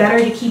think it's better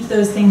to keep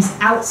those things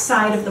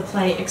outside of the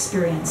play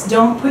experience.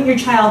 Don't put your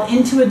child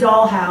into a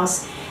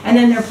dollhouse and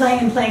then they're playing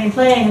and playing and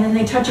playing and then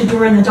they touch a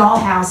door in the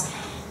dollhouse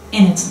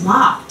and it's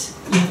locked.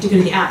 you have to go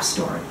to the App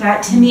Store.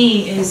 That to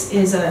me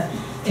is a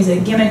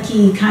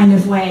gimmicky kind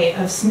of way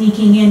of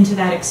sneaking into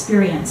that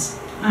experience.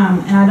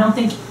 And I don't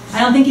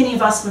think any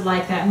of us would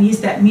like that. I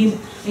used that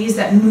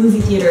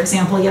movie theater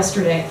example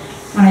yesterday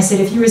when I said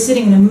if you were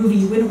sitting in a movie,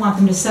 you wouldn't want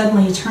them to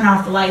suddenly turn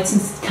off the lights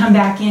and come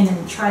back in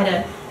and try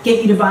to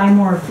get you to buy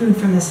more food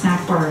from the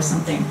snack bar or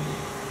something.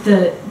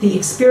 The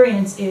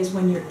experience is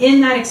when you're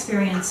in that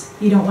experience,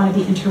 you don't want to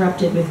be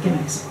interrupted with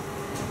gimmicks.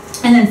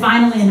 And then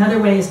finally, another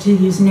way is to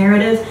use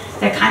narrative.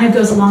 That kind of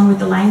goes along with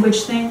the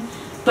language thing.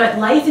 But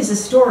life is a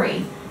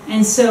story.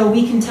 And so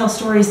we can tell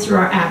stories through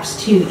our apps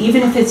too,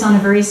 even if it's on a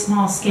very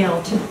small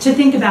scale, to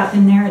think about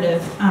the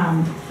narrative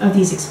of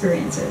these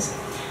experiences.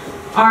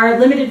 Our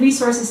limited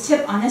resources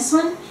tip on this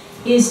one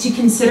is to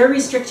consider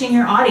restricting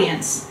your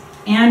audience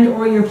and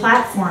or your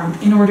platform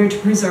in order to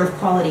preserve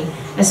quality,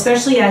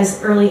 especially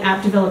as early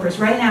app developers.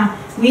 Right now,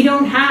 we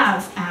don't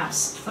have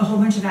apps, a whole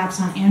bunch of apps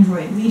on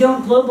Android. We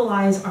don't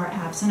globalize our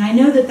apps. And I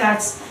know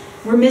that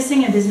we're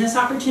missing a business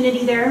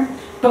opportunity there,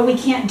 but we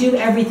can't do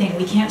everything.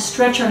 We can't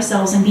stretch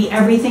ourselves and be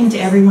everything to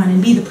everyone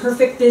and be the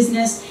perfect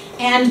business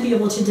and be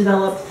able to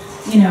develop,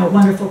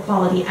 wonderful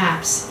quality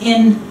apps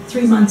in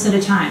 3 months at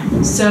a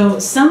time. So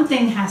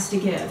something has to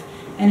give.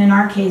 And in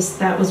our case,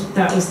 that was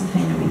the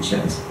thing that we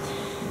chose.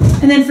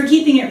 And then for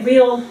keeping it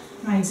real,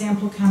 my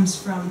example comes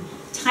from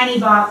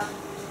TinyBop.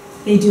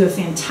 They do a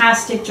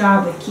fantastic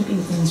job with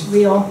keeping things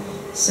real.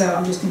 So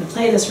I'm just going to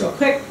play this real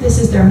quick. This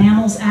is their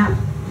mammals app.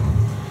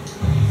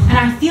 And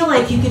I feel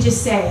like you could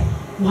just say,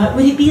 what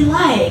would it be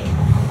like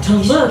to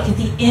look at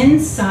the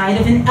inside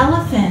of an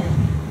elephant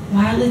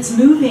while it's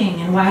moving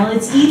and while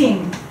it's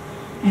eating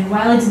and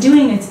while it's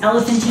doing its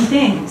elephanty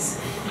things?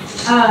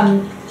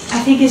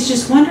 I think it's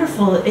just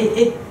wonderful.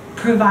 It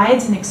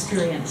provides an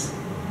experience.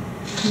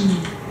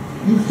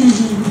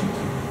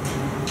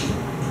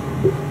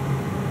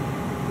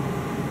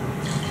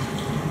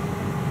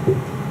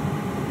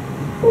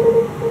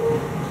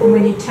 And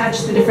when you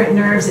touch the different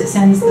nerves, it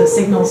sends the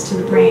signals to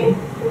the brain.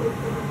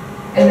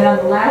 And then on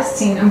the last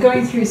scene, I'm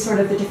going through sort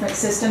of the different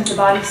systems, the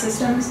body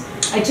systems.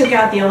 I took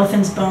out the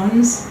elephant's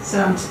bones,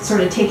 so I'm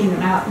sort of taking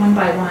them out one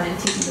by one and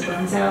taking the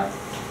bones out.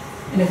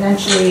 And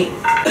eventually,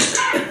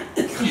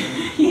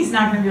 he's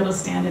not going to be able to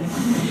stand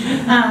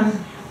anymore.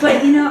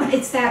 But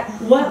it's that,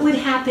 what would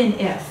happen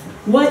if?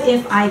 What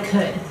if I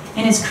could?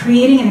 And it's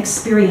creating an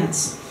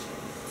experience.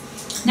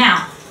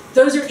 Now,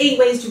 those are 8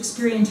 ways to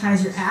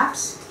experientize your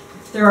apps.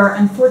 There are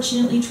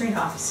unfortunately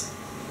trade-offs.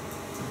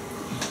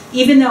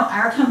 Even though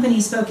our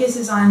company's focus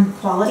is on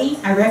quality,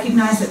 I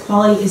recognize that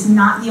quality is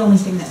not the only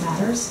thing that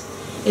matters.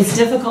 It's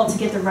difficult to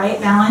get the right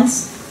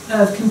balance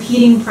of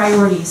competing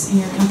priorities in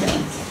your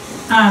company.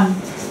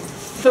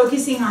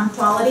 Focusing on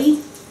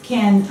quality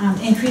can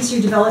increase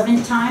your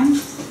development time.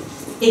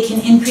 It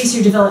can increase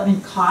your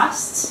development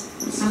costs.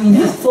 I mean,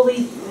 a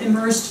fully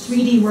immersed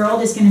 3D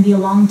world is going to be a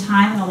long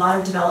time and a lot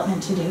of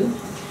development to do.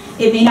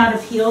 It may not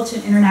appeal to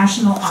an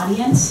international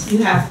audience.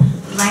 You have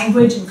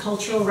language and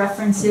cultural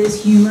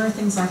references, humor,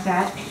 things like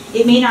that.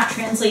 It may not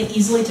translate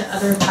easily to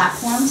other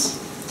platforms.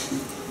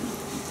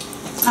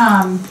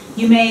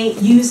 You may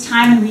use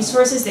time and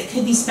resources that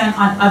could be spent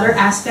on other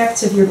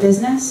aspects of your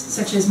business,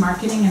 such as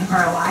marketing and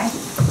ROI.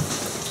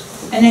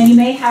 And then you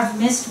may have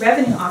missed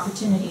revenue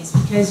opportunities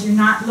because you're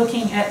not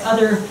looking at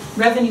other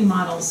revenue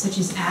models, such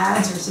as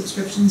ads or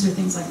subscriptions or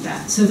things like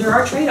that. So there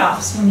are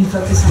trade-offs when you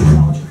focus on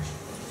quality.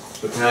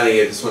 But Connie,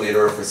 I just want to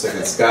interrupt for a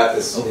second. Scott,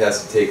 this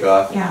has to take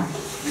off. Yeah.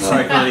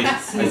 Sorry, Connie.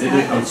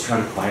 I was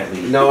trying to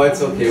quietly. No,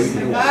 it's okay. We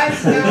can wait.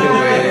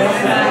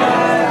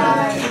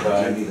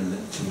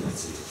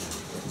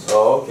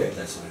 Oh, okay.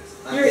 That's fine.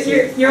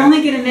 You're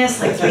only going to miss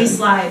like 3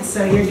 slides,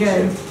 so you're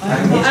good.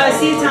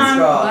 See you, Tom.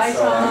 Bye,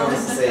 Tom.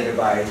 Just to say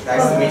goodbye.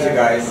 Nice to meet you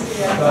guys.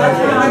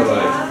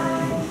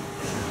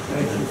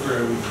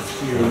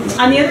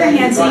 On the other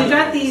hand, so you've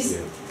got these.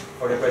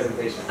 For the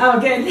presentation. Oh,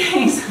 good,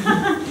 thanks.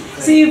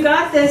 So you've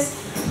got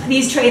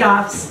these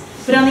trade-offs,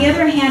 but on the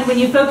other hand, when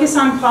you focus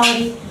on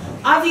quality,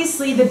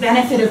 obviously the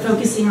benefit of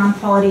focusing on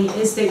quality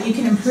is that you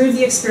can improve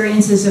the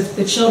experiences of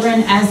the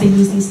children as they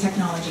use these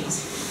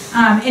technologies.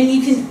 And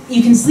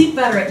you can sleep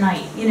better at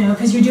night,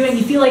 because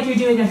you feel like you're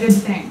doing a good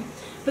thing.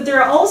 But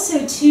there are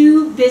also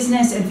 2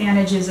 business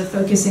advantages of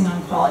focusing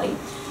on quality.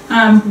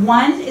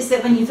 One is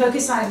that when you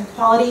focus on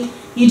quality,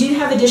 you do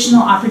have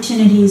additional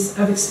opportunities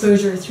of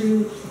exposure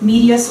through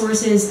media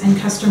sources and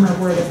customer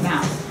word of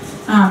mouth.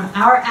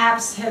 Our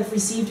apps have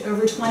received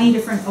over 20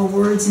 different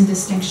awards and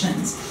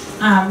distinctions.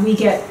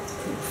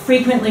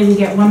 Frequently we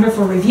get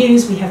wonderful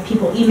reviews. We have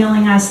people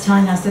emailing us,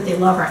 telling us that they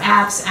love our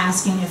apps,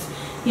 asking if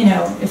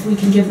we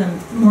can give them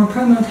more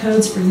promo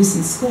codes for use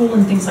in school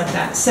and things like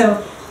that.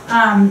 So,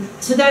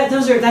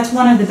 that's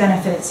one of the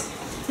benefits.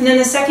 And then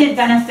the second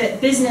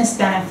business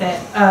benefit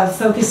of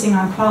focusing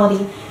on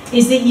quality,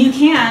 is that you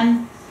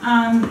can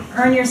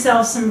earn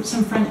yourself some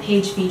front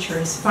page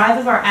features. 5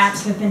 of our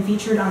apps have been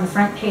featured on the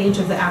front page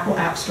of the Apple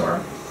App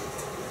Store.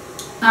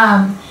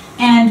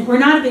 And we're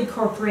not a big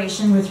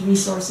corporation with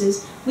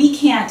resources. We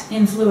can't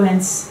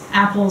influence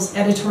Apple's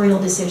editorial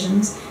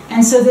decisions.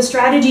 And so the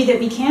strategy that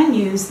we can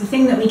use, the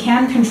thing that we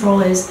can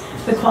control is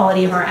the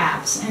quality of our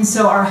apps. And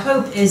so our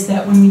hope is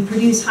that when we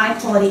produce high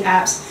quality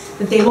apps,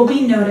 that they will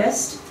be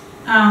noticed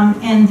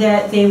and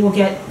that they will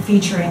get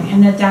featuring,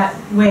 and that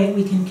way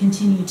we can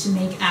continue to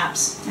make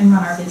apps and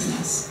run our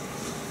business.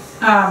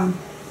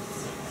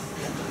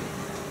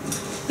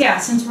 Yeah,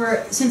 since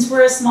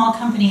we're a small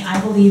company,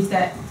 I believe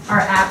that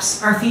our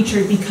apps are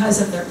featured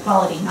because of their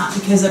quality, not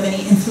because of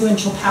any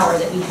influential power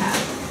that we have.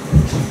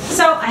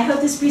 So I hope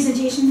this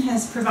presentation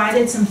has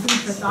provided some food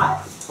for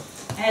thought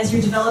as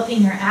you're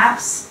developing your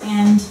apps.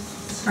 And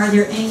are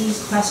there any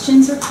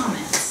questions or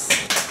comments?